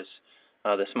reauthorize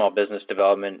the small business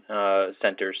development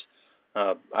centers,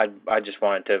 I just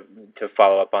wanted to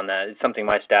follow up on that. It's something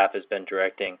my staff has been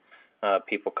directing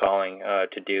people calling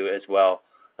to do as well.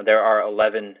 There are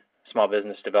 11 small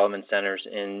business development centers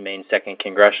in Maine's 2nd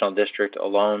Congressional District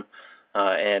alone,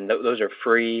 and those are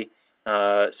free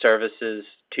services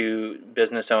to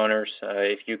business owners.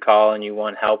 If you call and you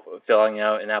want help filling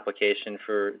out an application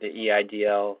for the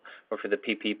EIDL or for the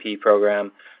PPP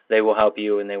program, they will help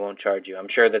you and they won't charge you. I'm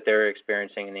sure that they're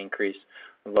experiencing an increased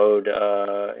load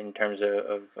in terms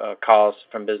of calls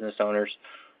from business owners,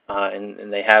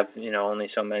 and they have only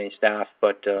so many staff,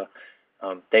 but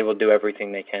they will do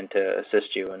everything they can to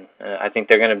assist you. And I think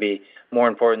they're going to be more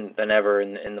important than ever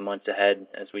in the months ahead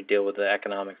as we deal with the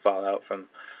economic fallout from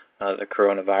the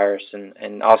coronavirus.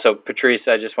 And also, Patrice,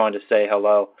 I just wanted to say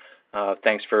hello.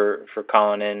 Thanks for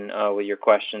calling in with your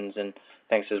questions, and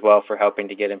thanks as well for helping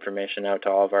to get information out to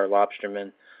all of our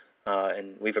lobstermen.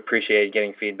 And we've appreciated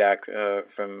getting feedback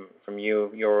from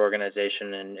you, your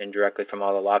organization, and directly from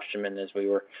all the lobstermen as we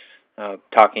were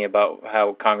talking about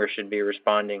how Congress should be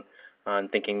responding on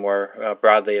thinking more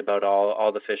broadly about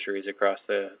all the fisheries across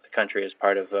the country as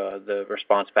part of the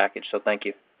response package. So thank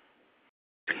you.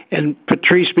 And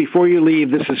Patrice, before you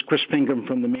leave, this is Chris Pinkham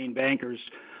from the Maine Bankers.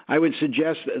 I would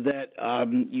suggest that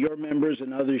your members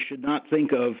and others should not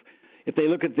think of, if they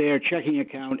look at their checking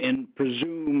account and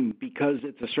presume because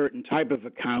it's a certain type of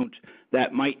account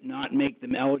that might not make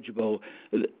them eligible,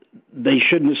 they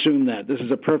shouldn't assume that. This is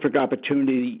a perfect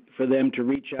opportunity for them to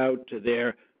reach out to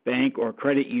their bank or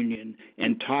credit union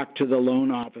and talk to the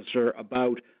loan officer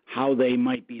about how they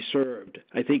might be served.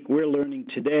 I think we're learning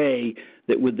today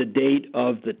that with the date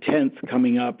of the 10th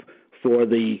coming up for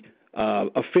the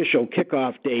official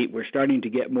kickoff date, we're starting to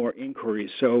get more inquiries.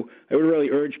 So I would really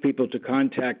urge people to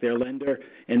contact their lender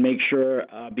and make sure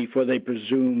before they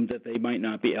presume that they might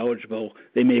not be eligible,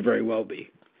 they may very well be.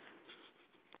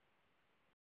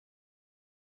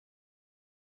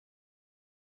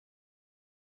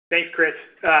 Thanks, Chris.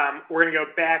 We're going to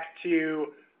go back to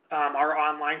our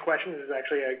online questions. This is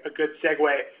actually a good segue.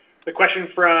 The question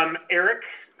from Eric,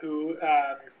 who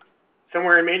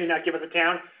somewhere in Maine, did not give us a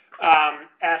town,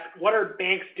 asked, what are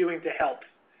banks doing to help?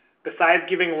 Besides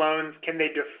giving loans, can they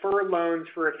defer loans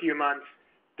for a few months,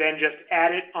 then just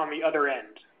add it on the other end?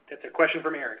 That's a question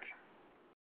from Eric.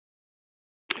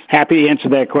 Happy to answer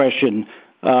that question.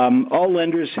 All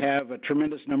lenders have a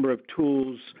tremendous number of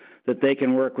tools that they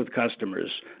can work with customers.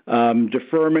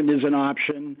 Deferment is an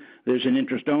option. There's an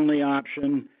interest-only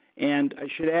option. And I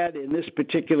should add, in this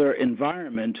particular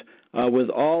environment, with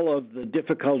all of the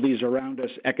difficulties around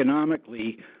us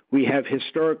economically, we have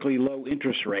historically low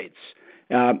interest rates.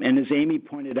 And as Amy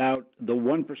pointed out, the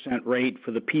 1% rate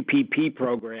for the PPP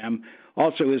program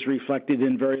also is reflected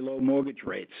in very low mortgage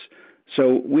rates.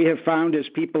 So we have found as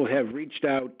people have reached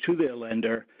out to their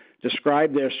lender,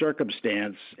 described their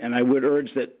circumstance, and I would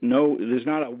urge that there's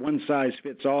not a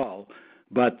one-size-fits-all,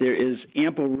 but there is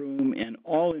ample room, and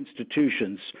all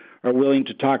institutions are willing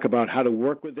to talk about how to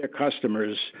work with their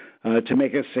customers to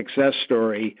make a success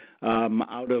story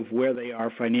out of where they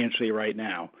are financially right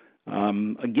now.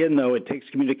 Again, though, it takes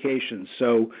communication,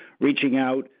 so reaching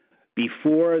out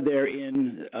before they're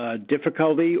in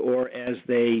difficulty or as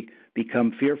they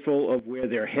become fearful of where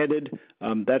they're headed,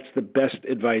 that's the best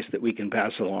advice that we can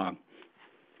pass along.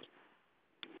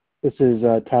 This is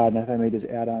Todd, and if I may just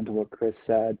add on to what Chris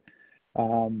said.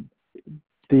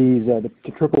 The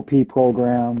Triple P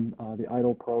program, the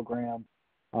EIDL program,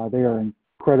 they are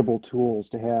incredible tools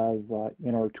to have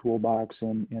in our toolbox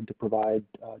and to provide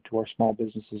to our small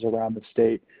businesses around the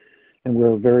state. And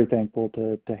we're very thankful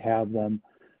to have them.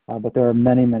 But there are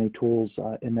many, many tools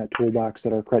in that toolbox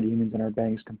that our credit unions and our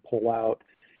banks can pull out.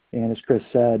 And as Chris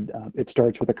said, it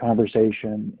starts with a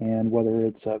conversation. And whether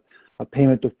it's a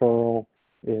payment deferral,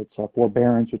 it's a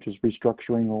forbearance, which is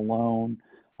restructuring a loan,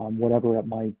 whatever it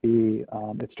might be,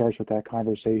 it starts with that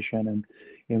conversation.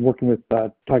 And working with,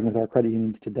 talking with our credit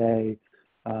unions today,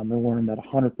 we're learning that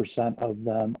 100% of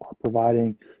them are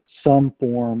providing some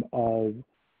form of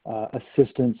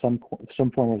assistance,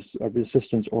 some form of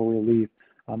assistance or relief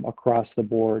across the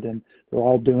board. And they're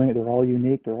all doing it. They're all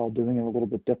unique. They're all doing it a little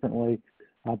bit differently,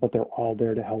 but they're all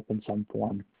there to help in some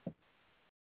form.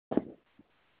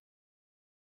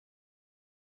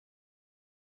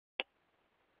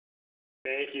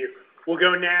 Thank you. We'll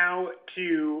go now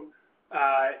to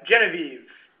Genevieve.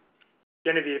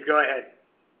 Genevieve, go ahead.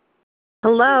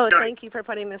 Hello. Thank you for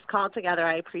putting this call together.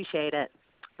 I appreciate it.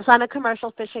 So I'm a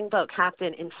commercial fishing boat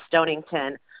captain in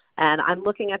Stonington, and I'm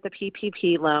looking at the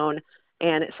PPP loan,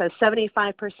 and it says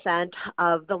 75%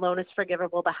 of the loan is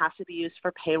forgivable but has to be used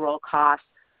for payroll costs.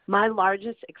 My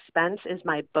largest expense is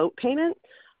my boat payment.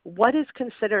 What is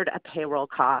considered a payroll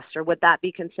cost, or would that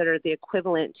be considered the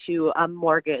equivalent to a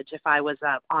mortgage if I was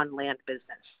an on-land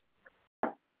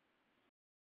business?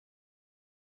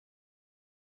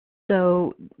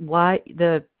 So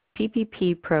the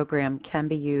PPP program can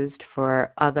be used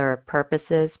for other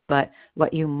purposes, but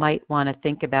what you might want to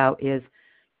think about is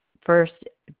first,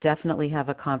 definitely have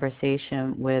a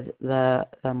conversation with the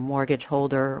mortgage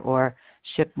holder or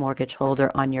ship mortgage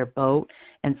holder on your boat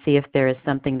and see if there is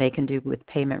something they can do with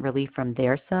payment relief from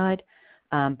their side.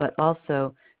 But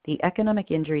also, the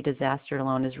economic injury disaster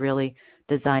loan is really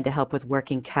designed to help with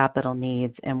working capital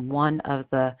needs, and one of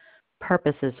the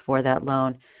purposes for that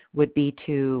loan would be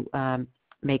to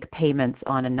make payments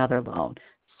on another loan.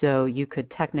 So you could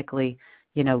technically,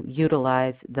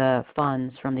 utilize the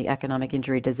funds from the economic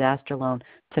injury disaster loan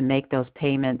to make those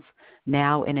payments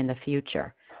now and in the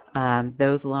future.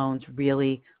 Those loans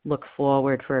really look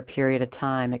forward for a period of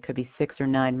time. It could be 6 or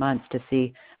 9 months to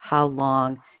see how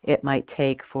long it might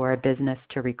take for a business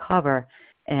to recover.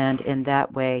 And in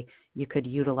that way, you could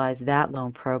utilize that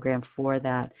loan program for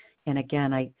that. And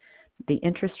again, the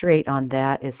interest rate on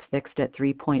that is fixed at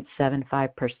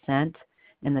 3.75%,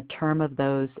 and the term of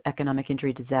those economic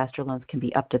injury disaster loans can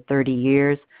be up to 30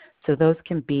 years. So those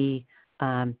can be,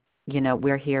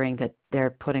 we're hearing that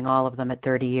they're putting all of them at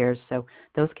 30 years. So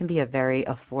those can be a very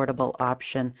affordable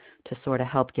option to sort of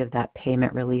help give that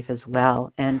payment relief as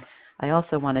well. And I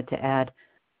also wanted to add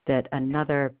that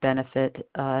another benefit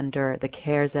under the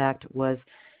CARES Act was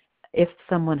if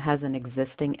someone has an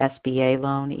existing SBA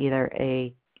loan, either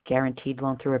a guaranteed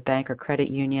loan through a bank or credit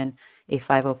union, a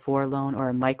 504 loan, or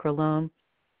a microloan,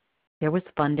 there was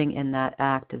funding in that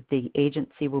act. The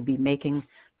agency will be making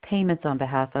payments on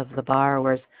behalf of the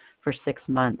borrowers for 6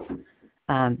 months.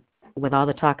 With all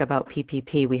the talk about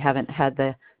PPP, we haven't had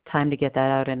the time to get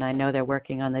that out, and I know they're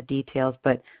working on the details,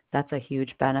 but that's a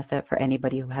huge benefit for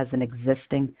anybody who has an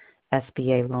existing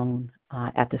SBA loan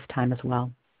at this time as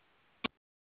well.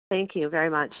 Thank you very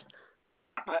much.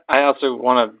 I also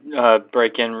want to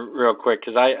break in real quick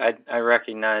because I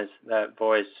recognize that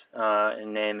voice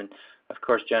and name, and of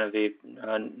course Genevieve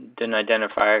didn't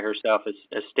identify herself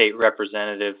as state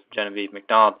representative Genevieve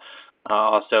McDonald,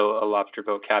 also a lobster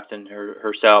boat captain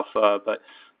herself, but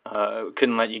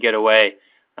couldn't let you get away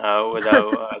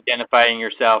without identifying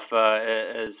yourself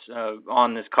as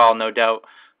on this call, no doubt,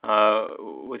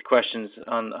 with questions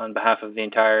on behalf of the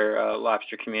entire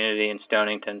lobster community in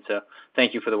Stonington. So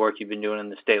thank you for the work you've been doing in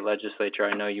the state legislature.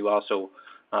 I know you also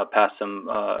passed some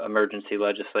emergency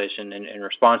legislation in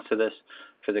response to this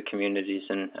for the communities,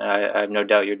 and I have no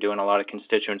doubt you're doing a lot of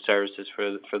constituent services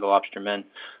for the lobstermen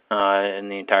in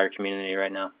the entire community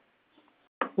right now.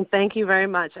 Thank you very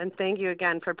much, and thank you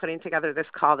again for putting together this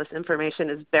call. This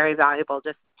information is very valuable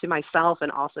just to myself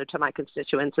and also to my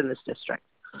constituents in this district.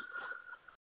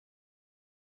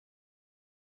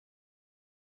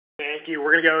 Thank you.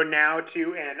 We're going to go now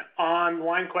to an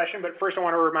online question, but first I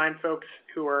want to remind folks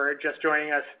who are just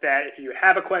joining us that if you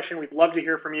have a question, we'd love to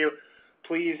hear from you.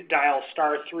 Please dial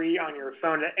 *3 on your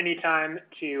phone at any time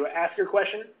to ask your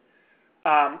question.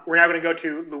 We're now going to go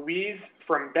to Louise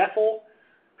from Bethel,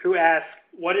 who asks,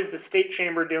 what is the state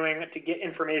chamber doing to get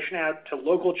information out to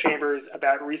local chambers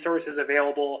about resources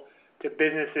available to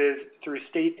businesses through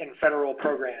state and federal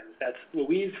programs? That's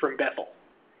Louise from Bethel.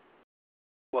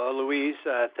 Well, Louise,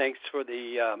 thanks for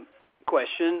the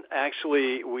question.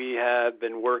 Actually, we have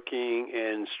been working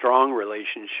in strong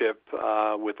relationship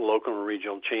with local and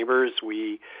regional chambers.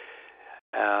 We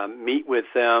meet with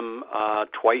them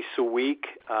twice a week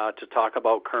to talk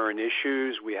about current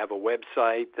issues. We have a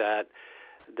website that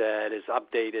is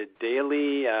updated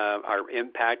daily. Our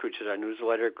Impact, which is our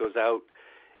newsletter, goes out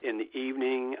in the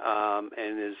evening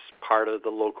and is part of the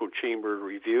local chamber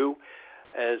review,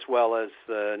 as well as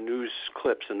the news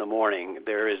clips in the morning.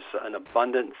 There is an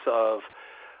abundance of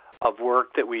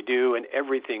work that we do, and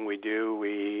everything we do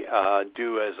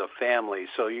as a family.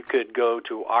 So you could go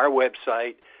to our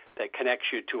website that connects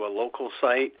you to a local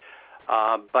site,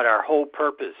 but our whole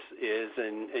purpose is,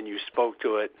 and you spoke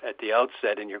to it at the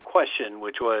outset in your question,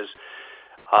 which was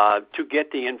to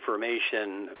get the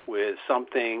information with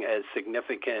something as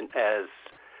significant as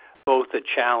both the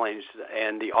challenge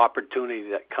and the opportunity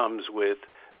that comes with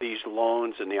these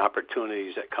loans and the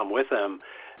opportunities that come with them,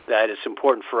 that it's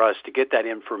important for us to get that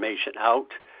information out,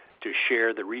 to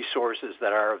share the resources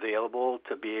that are available,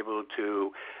 to be able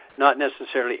to not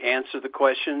necessarily answer the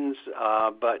questions,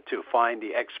 but to find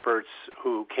the experts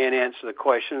who can answer the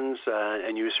questions.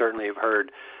 And you certainly have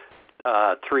heard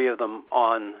 3 of them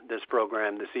on this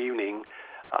program this evening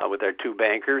with our 2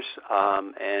 bankers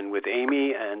and with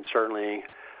Amy, and certainly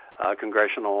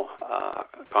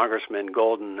Congressman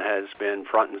Golden has been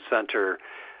front and center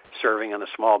serving on the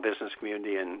small business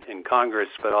community in Congress,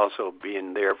 but also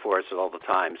being there for us all the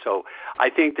time. So I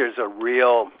think there's a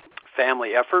real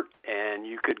family effort, and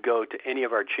you could go to any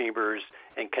of our chambers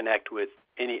and connect with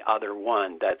any other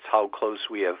one. That's how close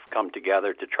we have come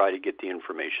together to try to get the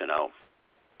information out.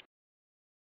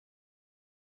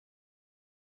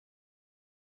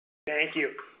 Thank you.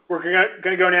 We're going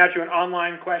to go now to an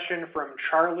online question from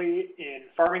Charlie in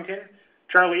Farmington.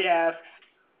 Charlie asks,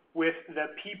 with the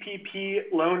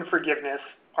PPP loan forgiveness,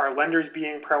 are lenders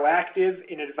being proactive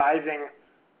in advising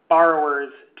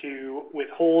borrowers to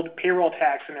withhold payroll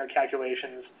tax in their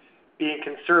calculations, being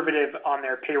conservative on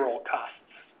their payroll costs?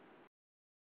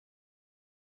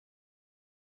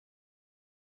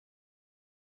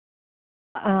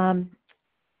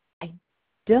 I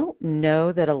don't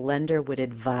know that a lender would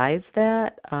advise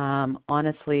that.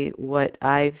 Honestly, what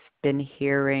I've been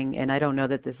hearing, and I don't know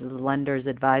that this is lenders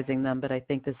advising them, but I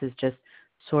think this is just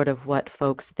sort of what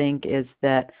folks think, is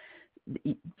that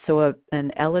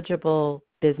an eligible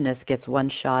business gets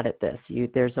one shot at this.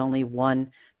 There's only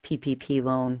one PPP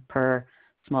loan per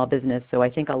small business. So I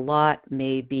think a lot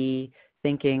may be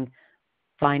thinking,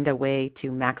 find a way to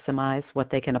maximize what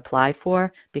they can apply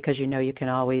for, because you can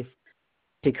always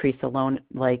decrease the loan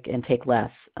and take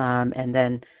less, and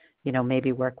then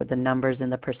maybe work with the numbers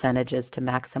and the percentages to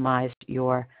maximize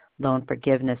your loan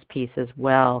forgiveness piece as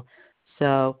well.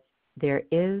 So there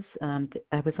is,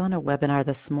 I was on a webinar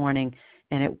this morning,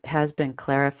 and it has been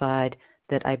clarified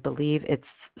that I believe it's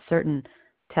certain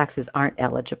taxes aren't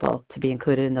eligible to be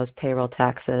included in those payroll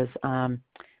taxes.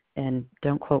 And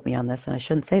don't quote me on this, and I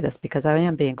shouldn't say this because I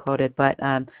am being quoted, but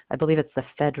I believe it's the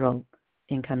federal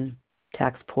income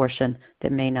tax portion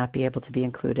that may not be able to be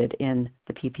included in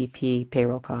the PPP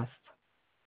payroll costs.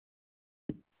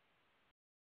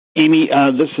 Amy,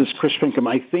 this is Chris Pinkham.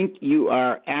 I think you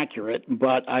are accurate,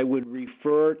 but I would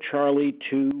refer Charlie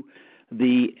to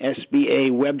the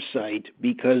SBA website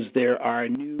because there are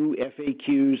new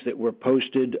FAQs that were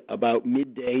posted about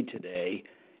midday today,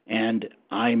 and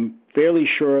I'm fairly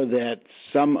sure that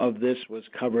some of this was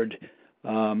covered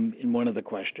in one of the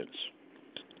questions.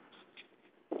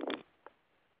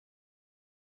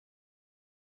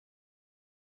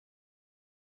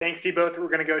 Thanks to you both. We're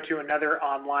going to go to another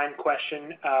online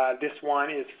question. This one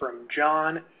is from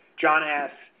John. John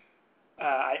asks,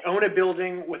 I own a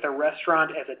building with a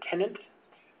restaurant as a tenant.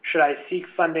 Should I seek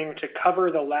funding to cover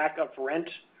the lack of rent,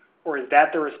 or is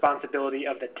that the responsibility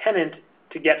of the tenant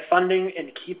to get funding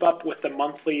and keep up with the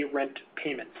monthly rent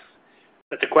payments?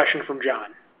 That's a question from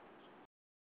John.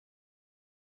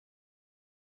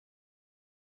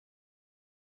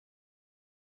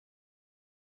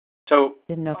 So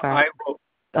didn't know if I will.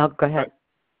 Oh, go ahead.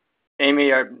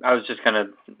 Amy, I was just kind of,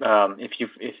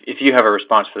 if you have a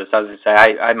response for this, I was going to say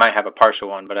I might have a partial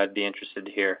one, but I'd be interested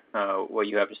to hear what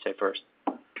you have to say first.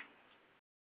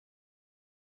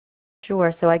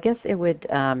 Sure. So I guess it would,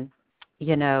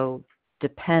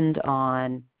 depend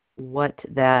on what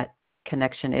that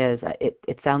connection is.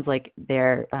 It sounds like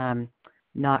they're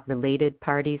not related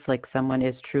parties, like someone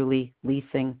is truly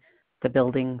leasing the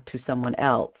building to someone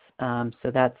else.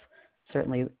 So that's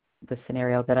certainly the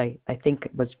scenario that I think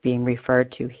was being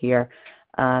referred to here.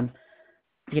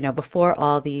 Before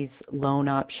all these loan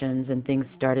options and things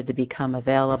started to become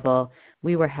available,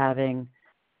 we were having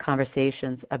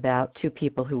conversations about two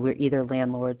people who were either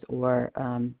landlords or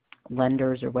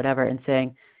lenders or whatever, and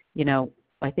saying,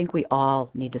 I think we all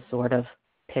need to sort of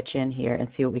pitch in here and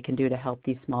see what we can do to help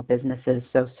these small businesses.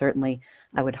 So certainly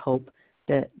I would hope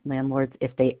that landlords,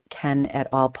 if they can at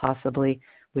all possibly,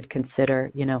 would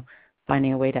consider,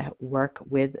 finding a way to work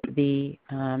with the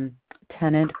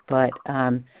tenant. But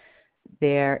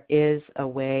there is a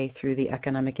way through the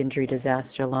economic injury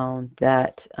disaster loan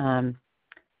that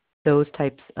those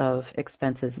types of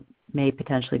expenses may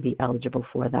potentially be eligible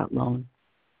for that loan.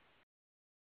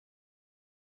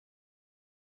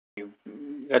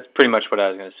 That's pretty much what I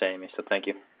was going to say, Amy, so thank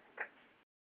you.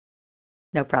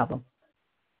 No problem.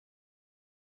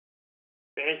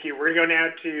 Thank you. We're going to go now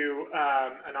to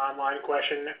an online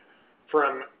question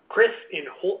from Chris in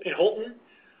Holton.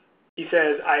 He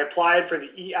says, I applied for the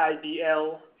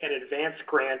EIDL and advance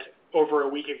grant over a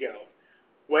week ago.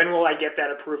 When will I get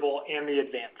that approval and the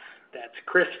advance? That's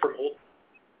Chris from Holton.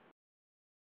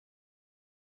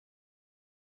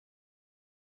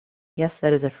 Yes,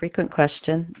 that is a frequent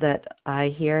question that I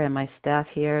hear and my staff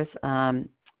hears.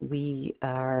 We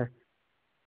have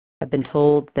been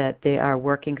told that they are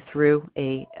working through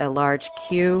a large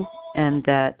queue, and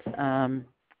that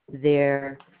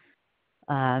there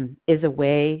is a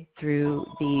way through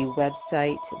the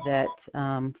website that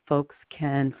folks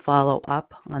can follow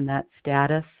up on that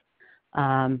status.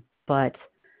 But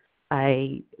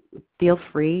I feel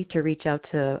free to reach out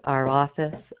to our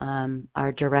office.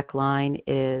 Our direct line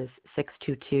is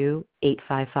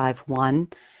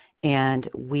 622-8551, and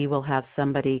we will have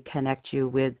somebody connect you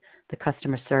with the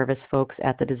customer service folks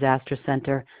at the disaster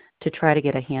center to try to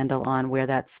get a handle on where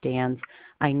that stands.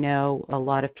 I know a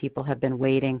lot of people have been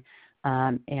waiting,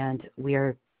 and we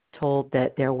are told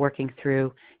that they're working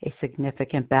through a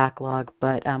significant backlog,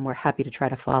 but we're happy to try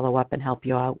to follow up and help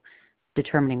you out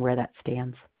determining where that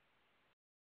stands.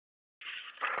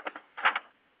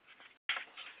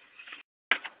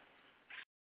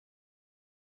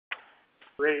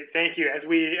 Great, thank you. As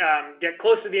we get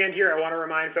close to the end here, I want to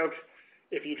remind folks,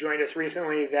 if you joined us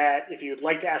recently, that if you'd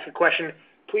like to ask a question,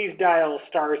 please dial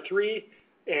 *3,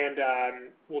 and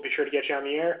we'll be sure to get you on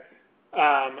the air.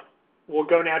 We'll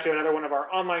go now to another one of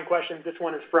our online questions. This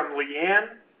one is from Leanne.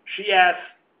 She asks,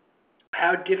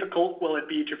 how difficult will it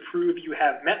be to prove you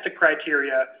have met the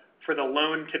criteria for the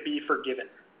loan to be forgiven?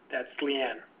 That's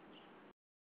Leanne.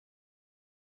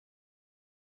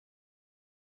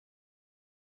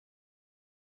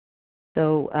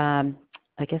 So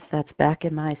I guess that's back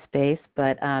in my space,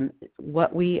 but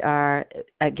what we are,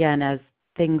 again, as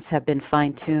things have been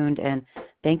fine-tuned, and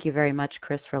thank you very much,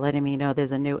 Chris, for letting me know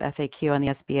there's a new FAQ on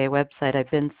the SBA website.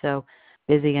 I've been so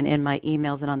busy and in my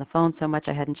emails and on the phone so much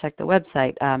I hadn't checked the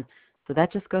website. So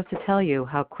that just goes to tell you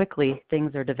how quickly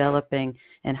things are developing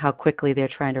and how quickly they're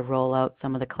trying to roll out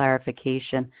some of the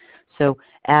clarification. So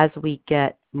as we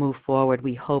move forward,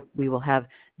 we hope we will have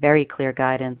very clear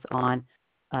guidance on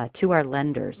to our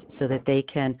lenders so that they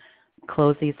can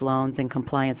close these loans in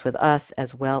compliance with us, as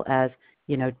well as,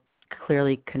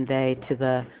 clearly convey to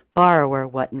the borrower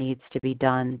what needs to be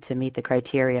done to meet the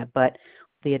criteria. But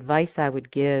the advice I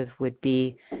would give would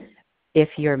be, if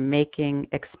you're making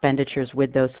expenditures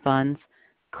with those funds,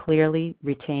 clearly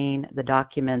retain the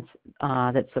documents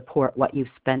that support what you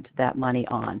spent that money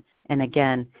on. And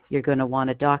again, you're going to want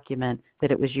to document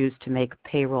that it was used to make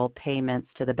payroll payments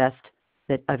to the best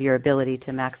of your ability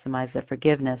to maximize the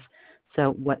forgiveness.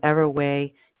 So whatever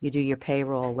way you do your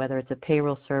payroll, whether it's a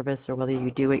payroll service or whether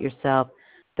you do it yourself,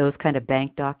 those kind of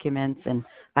bank documents and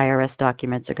IRS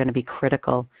documents are going to be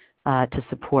critical to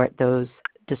support those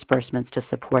disbursements, to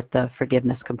support the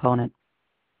forgiveness component.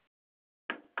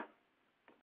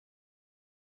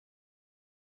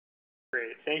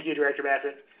 Great. Thank you, Director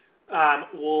Bassett.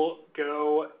 We'll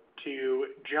go to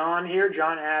John here.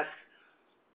 John asks,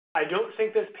 I don't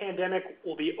think this pandemic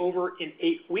will be over in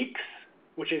 8 weeks,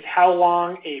 which is how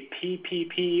long a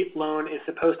PPP loan is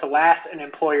supposed to last an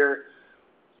employer.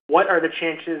 What are the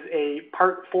chances a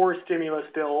Part 4 stimulus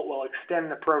bill will extend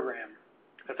the program?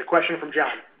 That's a question from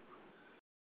John.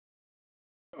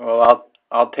 Well,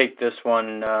 I'll take this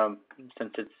one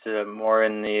since it's more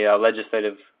in the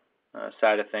legislative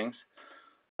side of things.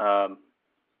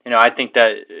 I think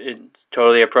that it's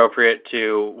totally appropriate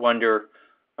to wonder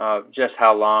just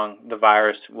how long the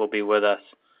virus will be with us,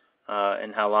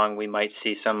 and how long we might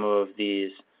see some of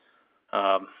these,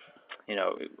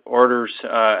 orders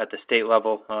at the state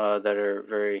level that are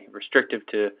very restrictive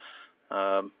to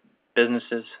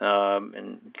businesses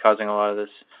and causing a lot of this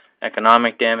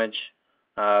economic damage,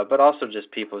 but also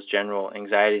just people's general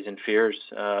anxieties and fears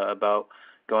about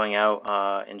going out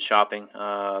and shopping,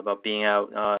 about being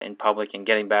out in public and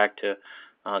getting back to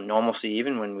normalcy,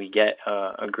 even when we get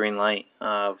a green light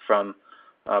from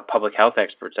public health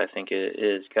experts. I think it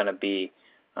is going to be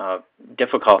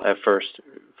difficult at first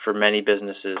for many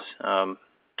businesses,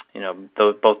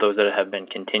 both those that have been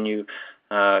continue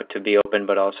to be open,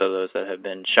 but also those that have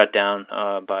been shut down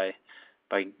by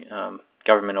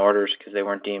government orders because they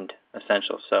weren't deemed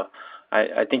essential. So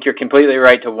I think you're completely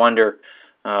right to wonder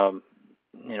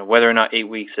whether or not 8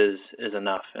 weeks is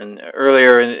enough. And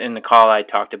earlier in the call, I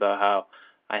talked about how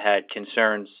I had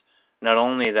concerns not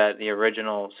only that the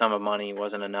original sum of money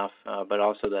wasn't enough, but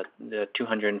also that the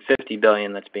 $250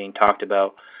 billion that's being talked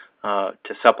about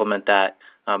to supplement that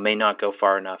may not go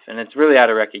far enough. And it's really out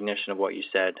of recognition of what you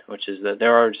said, which is that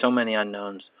there are so many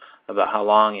unknowns about how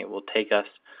long it will take us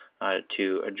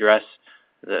to address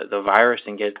the virus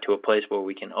and get to a place where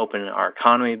we can open our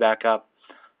economy back up.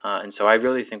 And so I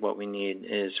really think what we need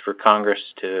is for Congress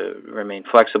to remain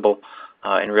flexible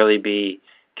and really be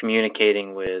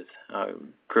communicating with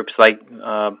groups like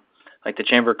the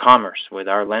Chamber of Commerce, with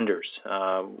our lenders,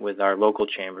 with our local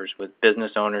chambers, with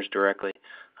business owners directly,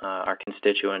 our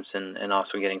constituents, and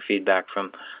also getting feedback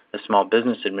from the Small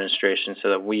Business Administration so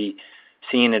that we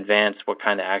see in advance what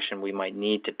kind of action we might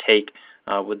need to take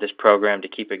with this program to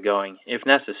keep it going if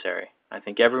necessary. I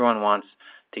think everyone wants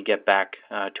to get back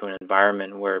to an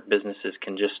environment where businesses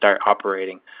can just start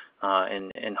operating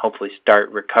and hopefully start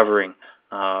recovering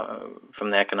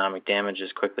from the economic damage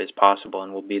as quickly as possible,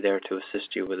 and we'll be there to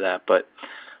assist you with that. But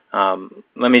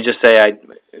let me just say,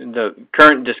 the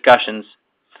current discussions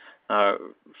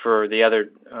for the other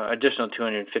additional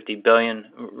 $250 billion,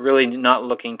 really not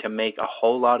looking to make a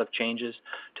whole lot of changes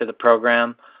to the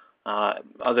program,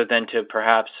 other than to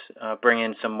perhaps bring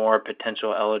in some more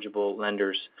potential eligible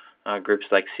lenders, groups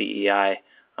like CEI,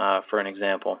 for an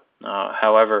example.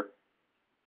 However,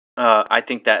 I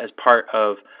think that as part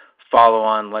of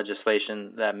follow-on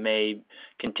legislation that may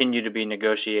continue to be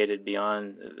negotiated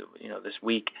beyond, this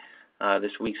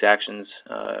week's actions.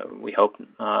 We hope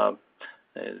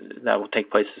that will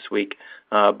take place this week.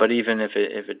 But even if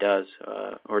it does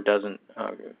or doesn't,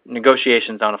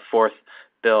 negotiations on a fourth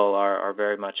bill are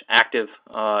very much active,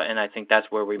 and I think that's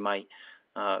where we might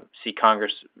see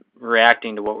Congress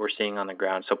reacting to what we're seeing on the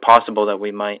ground. So possible that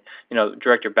we might,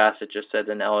 Director Bassett just said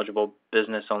an eligible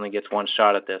business only gets one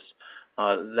shot at this.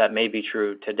 That may be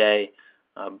true today,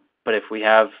 but if we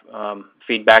have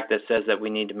feedback that says that we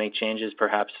need to make changes,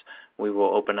 perhaps we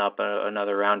will open up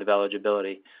another round of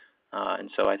eligibility. And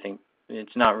so I think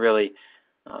it's not really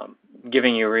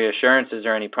giving you reassurances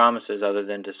or any promises other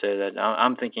than to say that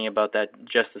I'm thinking about that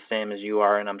just the same as you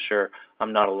are, and I'm sure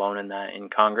I'm not alone in that in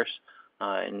Congress,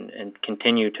 and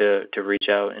continue to reach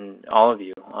out, and all of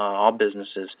you, all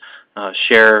businesses,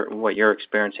 share what you're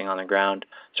experiencing on the ground.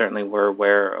 Certainly we're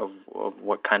aware of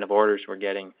what kind of orders we're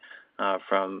getting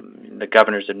from the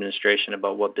governor's administration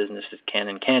about what businesses can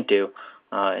and can't do,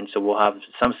 and so we'll have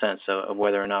some sense of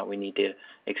whether or not we need to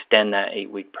extend that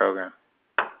 8-week program.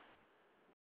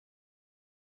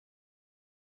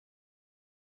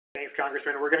 Thanks,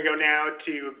 Congressman. We're going to go now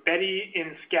to Betty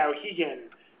in Skowhegan.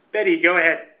 Betty, go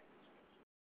ahead.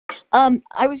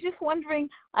 I was just wondering,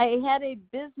 I had a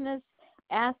business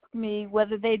ask me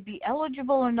whether they'd be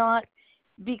eligible or not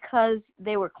because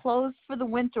they were closed for the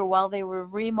winter while they were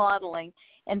remodeling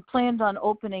and planned on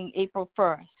opening April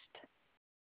 1st.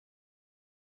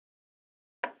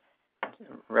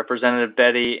 Representative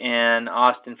Betty and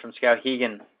Austin from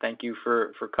Skowhegan, thank you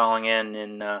for calling in,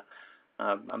 and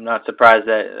I'm not surprised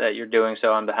that you're doing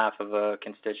so on behalf of a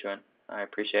constituent. I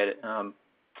appreciate it.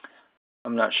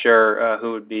 I'm not sure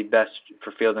who would be best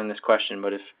for fielding this question,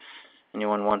 but if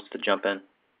anyone wants to jump in.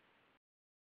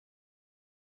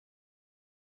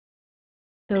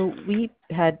 So we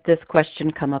had this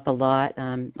question come up a lot.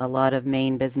 A lot of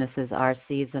Maine businesses are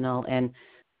seasonal, and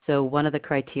so one of the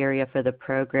criteria for the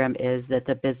program is that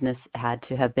the business had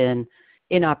to have been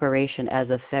in operation as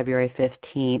of February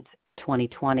 15th,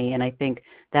 2020, and I think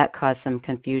that caused some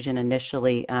confusion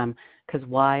initially because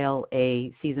while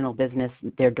a seasonal business,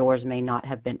 their doors may not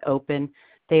have been open,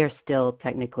 they are still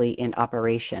technically in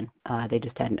operation. They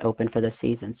just hadn't opened for the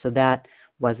season. So that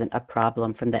wasn't a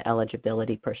problem from the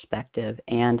eligibility perspective.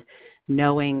 And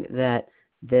knowing that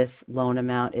this loan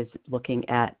amount is looking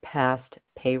at past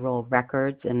payroll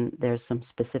records, and there's some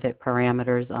specific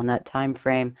parameters on that time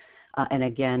frame, and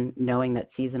again, knowing that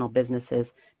seasonal businesses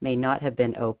may not have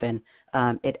been open,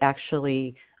 it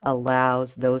actually allows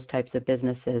those types of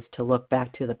businesses to look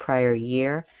back to the prior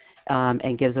year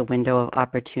and gives a window of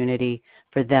opportunity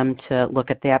for them to look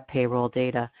at that payroll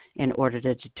data in order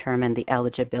to determine the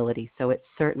eligibility. So it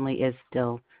certainly is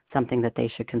still something that they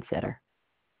should consider.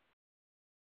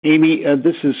 Amy,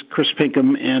 this is Chris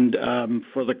Pinkham, and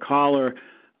for the caller,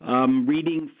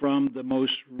 reading from the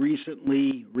most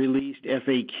recently released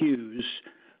FAQs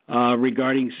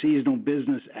regarding seasonal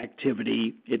business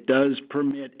activity, it does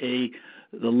permit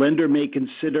the lender may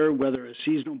consider whether a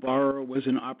seasonal borrower was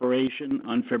in operation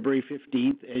on February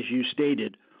 15th, as you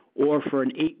stated, or for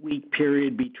an 8-week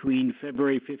period between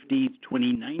February 15th,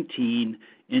 2019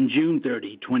 and June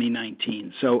 30,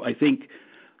 2019. So I think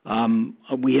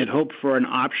we had hoped for an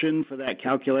option for that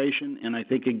calculation, and I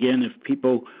think, again, if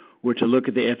people were to look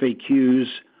at the FAQs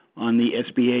on the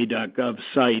SBA.gov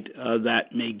site,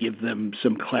 that may give them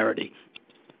some clarity.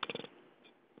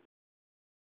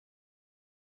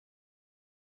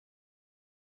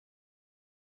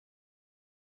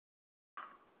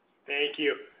 Thank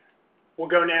you. We'll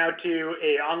go now to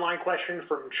an online question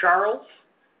from Charles.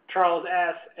 Charles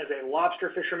asks, as a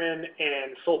lobster fisherman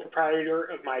and sole proprietor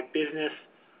of my business,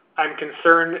 I'm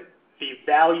concerned the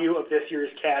value of this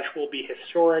year's catch will be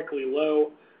historically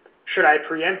low. Should I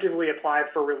preemptively apply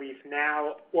for relief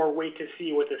now or wait to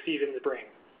see what the seasons bring?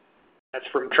 That's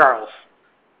from Charles.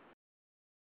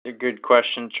 A good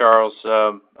question, Charles.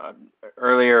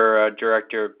 Earlier,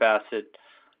 Director Bassett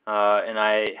and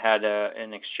I had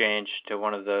an exchange to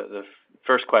one of the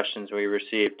first questions we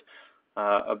received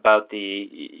about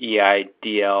the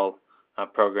EIDL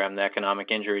program, the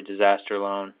Economic Injury Disaster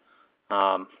Loan.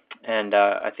 And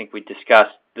I think we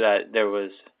discussed that there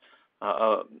was,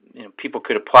 people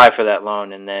could apply for that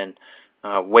loan and then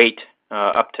wait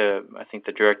up to, I think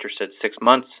the director said 6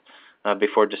 months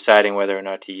before deciding whether or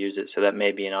not to use it. So that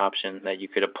may be an option, that you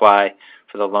could apply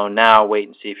for the loan now, wait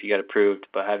and see if you got approved,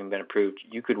 but having been approved,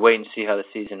 you could wait and see how the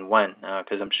season went,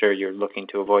 because I'm sure you're looking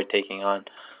to avoid taking on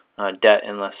debt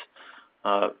unless,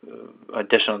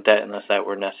 additional debt unless that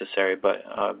were necessary. But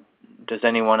does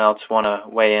anyone else want to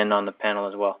weigh in on the panel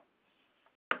as well?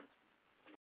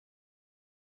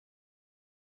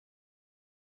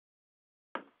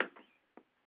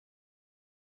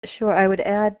 Sure. I would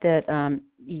add that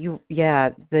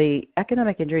the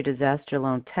Economic Injury Disaster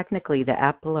Loan, technically the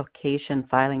application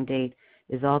filing date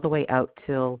is all the way out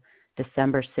till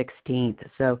December 16th.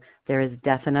 So there is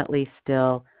definitely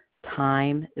still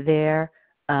time there.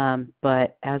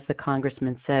 But as the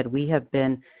Congressman said, we have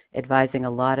been advising a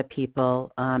lot of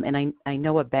people, and I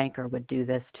know a banker would do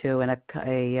this too, and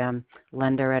a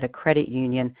lender at a credit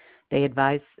union. They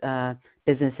advise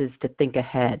businesses to think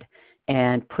ahead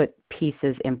and put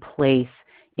pieces in place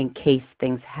in case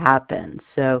things happen.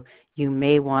 So you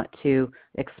may want to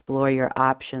explore your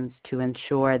options to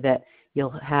ensure that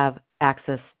you'll have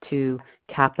access to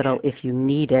capital if you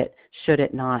need it, should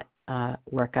it not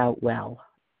work out well.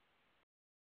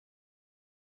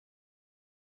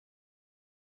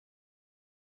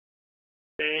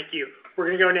 Thank you. We're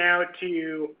going to go now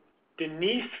to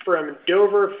Denise from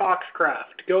Dover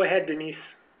Foxcroft. Go ahead, Denise.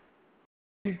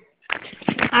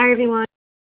 Hi, everyone.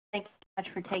 Thank you so much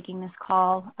for taking this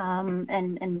call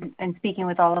and speaking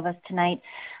with all of us tonight.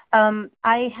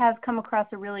 I have come across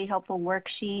a really helpful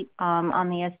worksheet on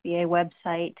the SBA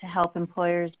website to help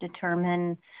employers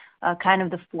determine kind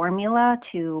of the formula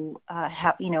to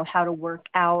how to work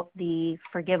out the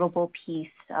forgivable piece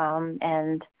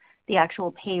and the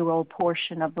actual payroll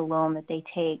portion of the loan that they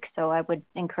take. So I would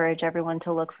encourage everyone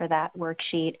to look for that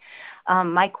worksheet.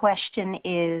 My question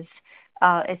is,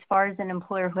 as far as an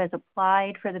employer who has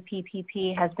applied for the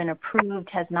PPP, has been approved,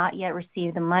 has not yet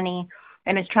received the money,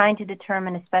 and is trying to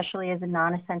determine, especially as a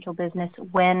non-essential business,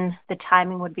 when the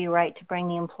timing would be right to bring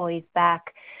the employees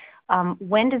back,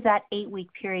 when does that 8-week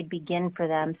period begin for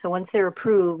them? So once they're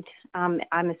approved, I'm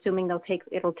assuming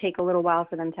it'll take a little while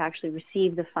for them to actually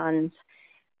receive the funds.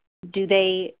 Does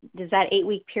that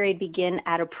 8-week period begin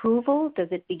at approval? Does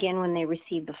it begin when they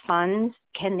receive the funds?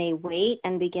 Can they wait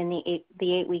and begin the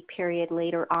 8-week period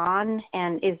later on?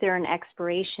 And is there an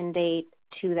expiration date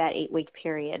to that 8-week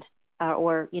period,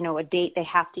 or a date they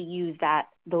have to use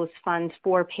those funds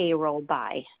for payroll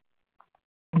by?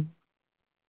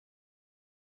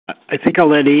 I think I'll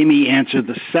let Amy answer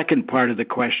the second part of the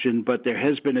question, but there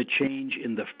has been a change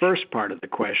in the first part of the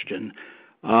question.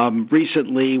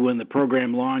 Recently, when the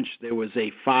program launched, there was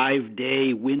a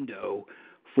 5-day window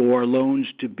for loans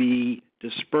to be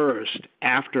dispersed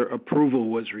after approval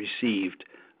was received.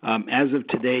 As of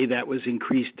today, that was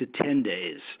increased to 10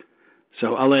 days.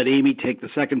 So I'll let Amy take the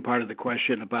second part of the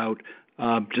question about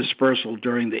dispersal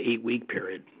during the 8-week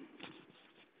period.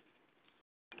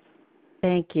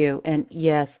 Thank you. And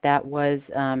yes, that was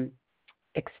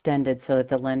extended so that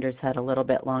the lenders had a little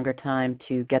bit longer time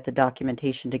to get the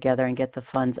documentation together and get the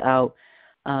funds out.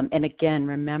 And again,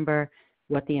 remember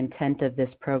what the intent of this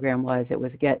program was. It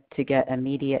was to get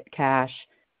immediate cash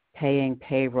paying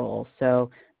payroll.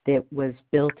 So it was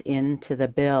built into the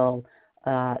bill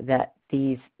that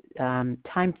these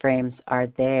time frames are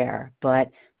there. But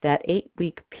that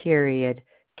 8-week period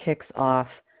kicks off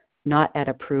not at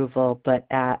approval, but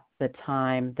at the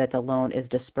time that the loan is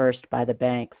dispersed by the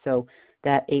bank. So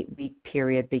that 8-week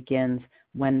period begins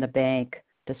when the bank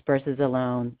disperses a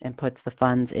loan and puts the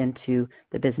funds into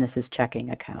the business's checking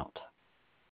account.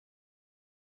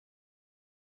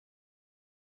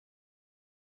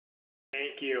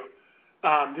 Thank you.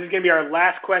 This is going to be our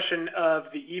last question of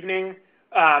the evening,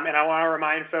 and I want to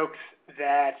remind folks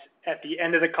that at the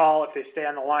end of the call, if they stay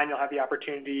on the line, you'll have the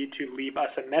opportunity to leave us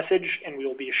a message, and we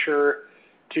will be sure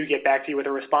to get back to you with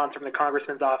a response from the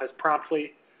Congressman's office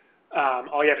promptly.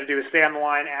 All you have to do is stay on the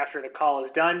line after the call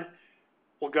is done.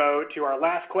 We'll go to our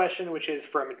last question, which is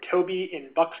from Toby in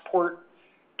Bucksport.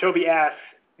 Toby asks,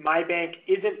 my bank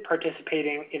isn't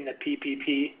participating in the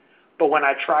PPP, but when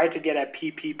I try to get a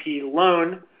PPP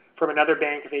loan from another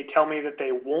bank, they tell me that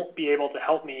they won't be able to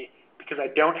help me because I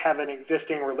don't have an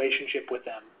existing relationship with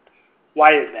them.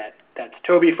 Why is that? That's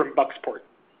Toby from Bucksport.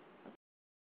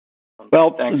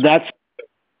 Well,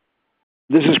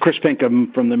 this is Chris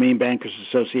Pinkham from the Maine Bankers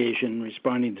Association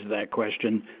responding to that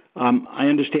question. I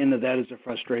understand that is a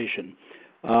frustration.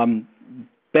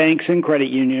 Banks and credit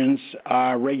unions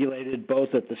are regulated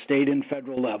both at the state and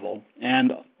federal level,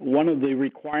 and one of the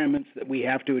requirements that we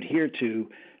have to adhere to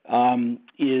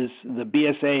is the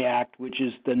BSA Act, which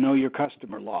is the Know Your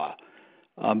Customer law.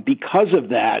 Because of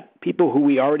that, people who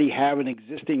we already have an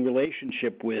existing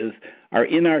relationship with are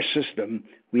in our system.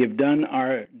 We have done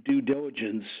our due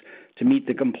diligence to meet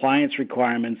the compliance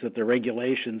requirements that the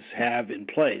regulations have in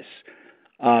place.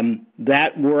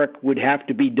 That work would have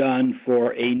to be done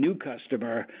for a new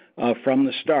customer from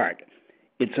the start.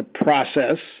 It's a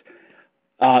process.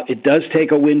 It does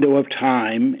take a window of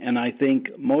time, and I think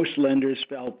most lenders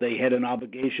felt they had an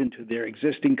obligation to their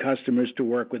existing customers to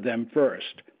work with them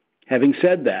first. Having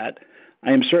said that,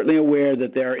 I am certainly aware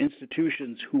that there are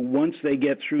institutions who, once they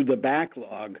get through the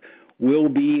backlog, will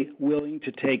be willing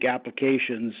to take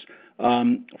applications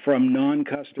from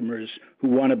non-customers who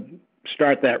want to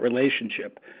start that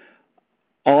relationship.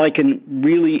 All I can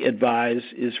really advise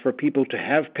is for people to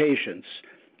have patience.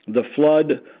 The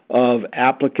flood of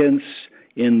applicants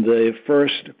in the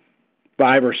first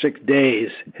 5 or 6 days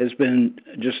has been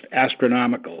just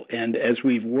astronomical. And as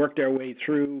we've worked our way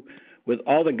through with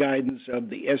all the guidance of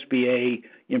the SBA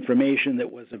information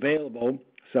that was available,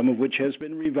 some of which has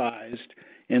been revised,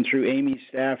 and through Amy's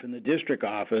staff in the district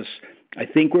office, I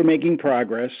think we're making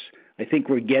progress. I think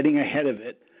we're getting ahead of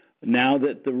it. Now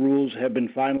that the rules have been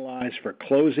finalized for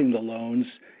closing the loans,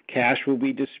 cash will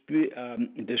be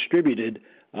distributed.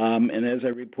 And as I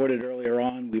reported earlier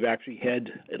on, we've actually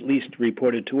had, at least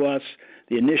reported to us,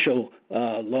 the initial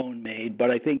loan made.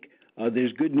 But I think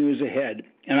there's good news ahead.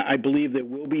 And I believe there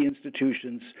will be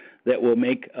institutions that will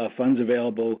make funds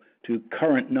available to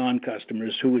current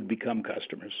non-customers who would become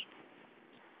customers.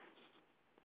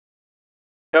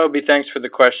 Toby, thanks for the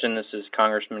question. This is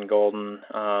Congressman Golden.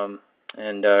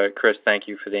 And Chris, thank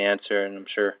you for the answer. And I'm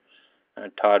sure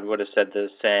Todd would have said the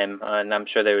same. And I'm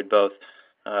sure they would both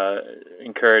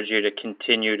encourage you to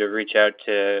continue to reach out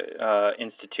to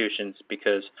institutions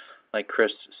because, like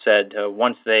Chris said,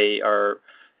 once they are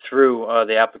through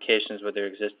the applications with their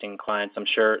existing clients, I'm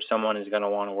sure someone is going to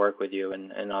want to work with you.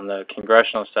 And on the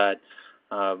congressional side,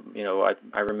 I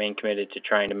remain committed to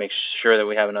trying to make sure that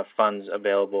we have enough funds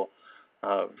available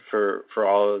for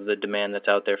all of the demand that's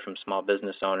out there from small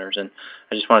business owners. And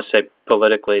I just want to say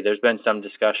politically, there's been some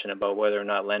discussion about whether or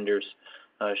not lenders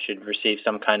should receive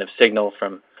some kind of signal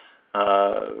from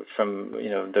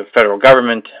the federal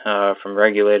government, from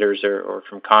regulators, or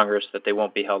from Congress that they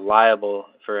won't be held liable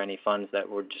for any funds that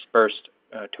were dispersed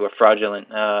to a fraudulent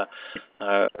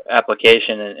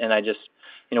application. And I just,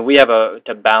 we have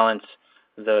to balance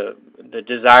the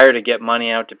desire to get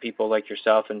money out to people like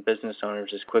yourself and business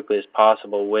owners as quickly as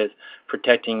possible with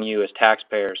protecting you as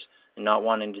taxpayers and not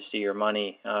wanting to see your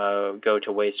money go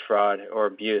to waste, fraud, or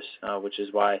abuse, which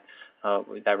is why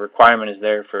that requirement is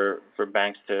there for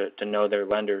banks to know their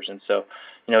lenders. And so,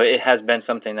 it has been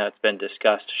something that's been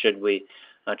discussed. Should we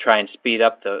try and speed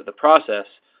up the process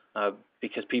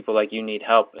because people like you need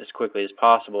help as quickly as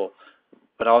possible,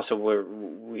 but also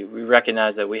we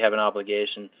recognize that we have an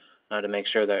obligation to make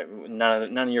sure that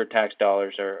none of your tax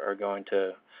dollars are going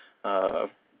to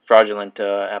fraudulent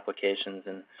applications.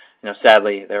 And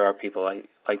sadly, there are people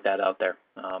like that out there.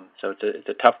 So it's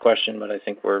a tough question, but I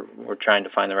think we're trying to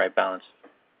find the right balance.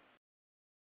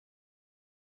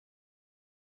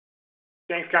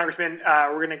 Thanks, Congressman.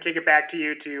 We're going to kick it back to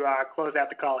you to close out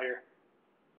the call here.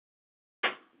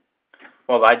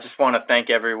 Well, I just want to thank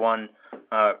everyone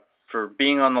for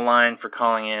being on the line, for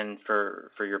calling in,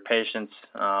 for your patience,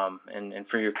 and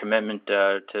for your commitment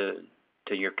to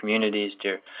your communities,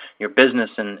 to your business,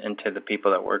 and to the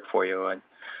people that work for you.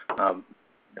 I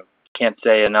can't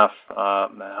say enough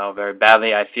how very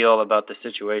badly I feel about the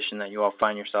situation that you all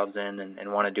find yourselves in,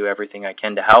 and want to do everything I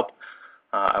can to help.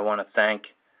 I want to thank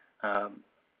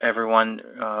everyone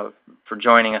for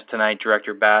joining us tonight,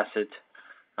 Director Bassett.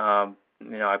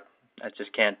 I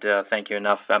just can't thank you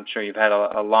enough. I'm sure you've had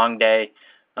a long day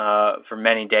for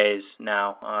many days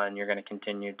now, and you're going to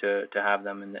continue to have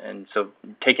them. And so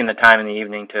taking the time in the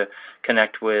evening to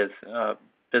connect with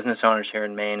business owners here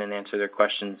in Maine and answer their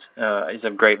questions is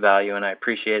of great value, and I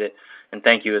appreciate it. And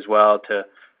thank you as well to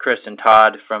Chris and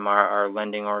Todd from our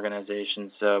lending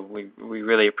organizations. We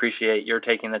really appreciate your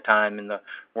taking the time and the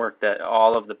work that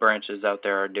all of the branches out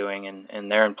there are doing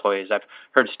and their employees. I've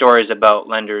heard stories about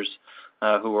lenders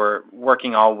who were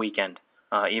working all weekend,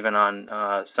 even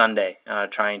on Sunday,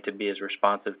 trying to be as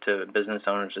responsive to business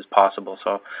owners as possible.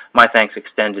 So my thanks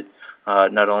extended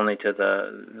not only to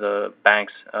the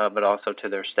banks, but also to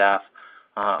their staff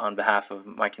on behalf of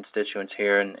my constituents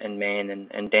here in Maine.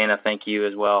 And Dana, thank you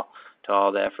as well to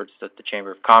all the efforts that the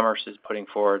Chamber of Commerce is putting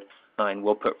forward and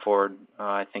will put forward.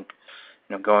 I think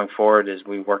going forward as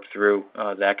we work through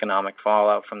the economic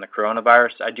fallout from the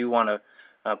coronavirus. I do want to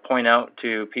point out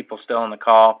to people still on the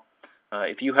call,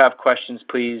 if you have questions,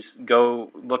 please go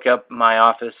look up my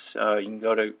office. You can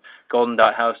go to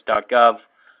golden.house.gov.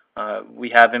 We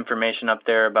have information up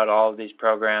there about all of these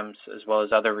programs, as well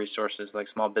as other resources like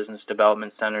small business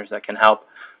development centers that can help.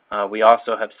 We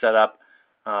also have set up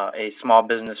a small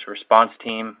business response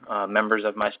team, members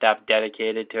of my staff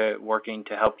dedicated to working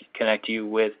to help connect you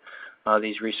with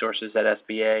these resources at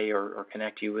SBA or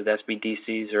connect you with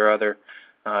SBDCs or other,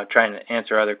 trying to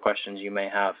answer other questions you may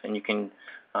have. And you can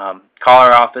call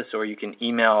our office, or you can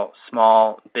email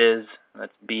smallbiz,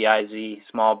 that's B-I-Z,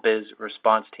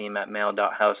 smallbizresponseteam at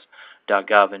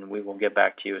mail.house.gov, and we will get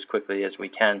back to you as quickly as we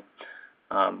can.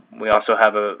 We also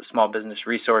have a small business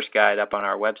resource guide up on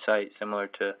our website, similar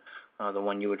to the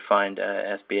one you would find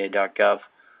at sba.gov.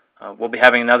 We'll be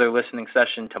having another listening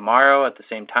session tomorrow at the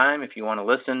same time. If you want to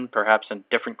listen, perhaps a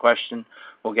different question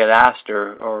will get asked,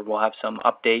 or we'll have some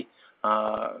update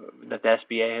that the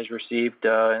SBA has received,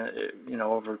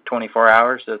 over 24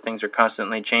 hours. So things are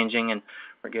constantly changing, and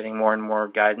we're getting more and more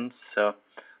guidance. So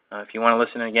if you want to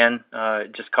listen again,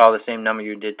 just call the same number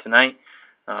you did tonight,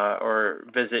 or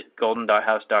visit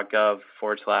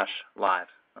golden.house.gov/live.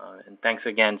 And thanks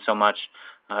again so much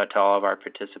to all of our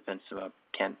participants. I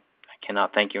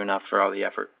cannot thank you enough for all the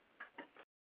effort.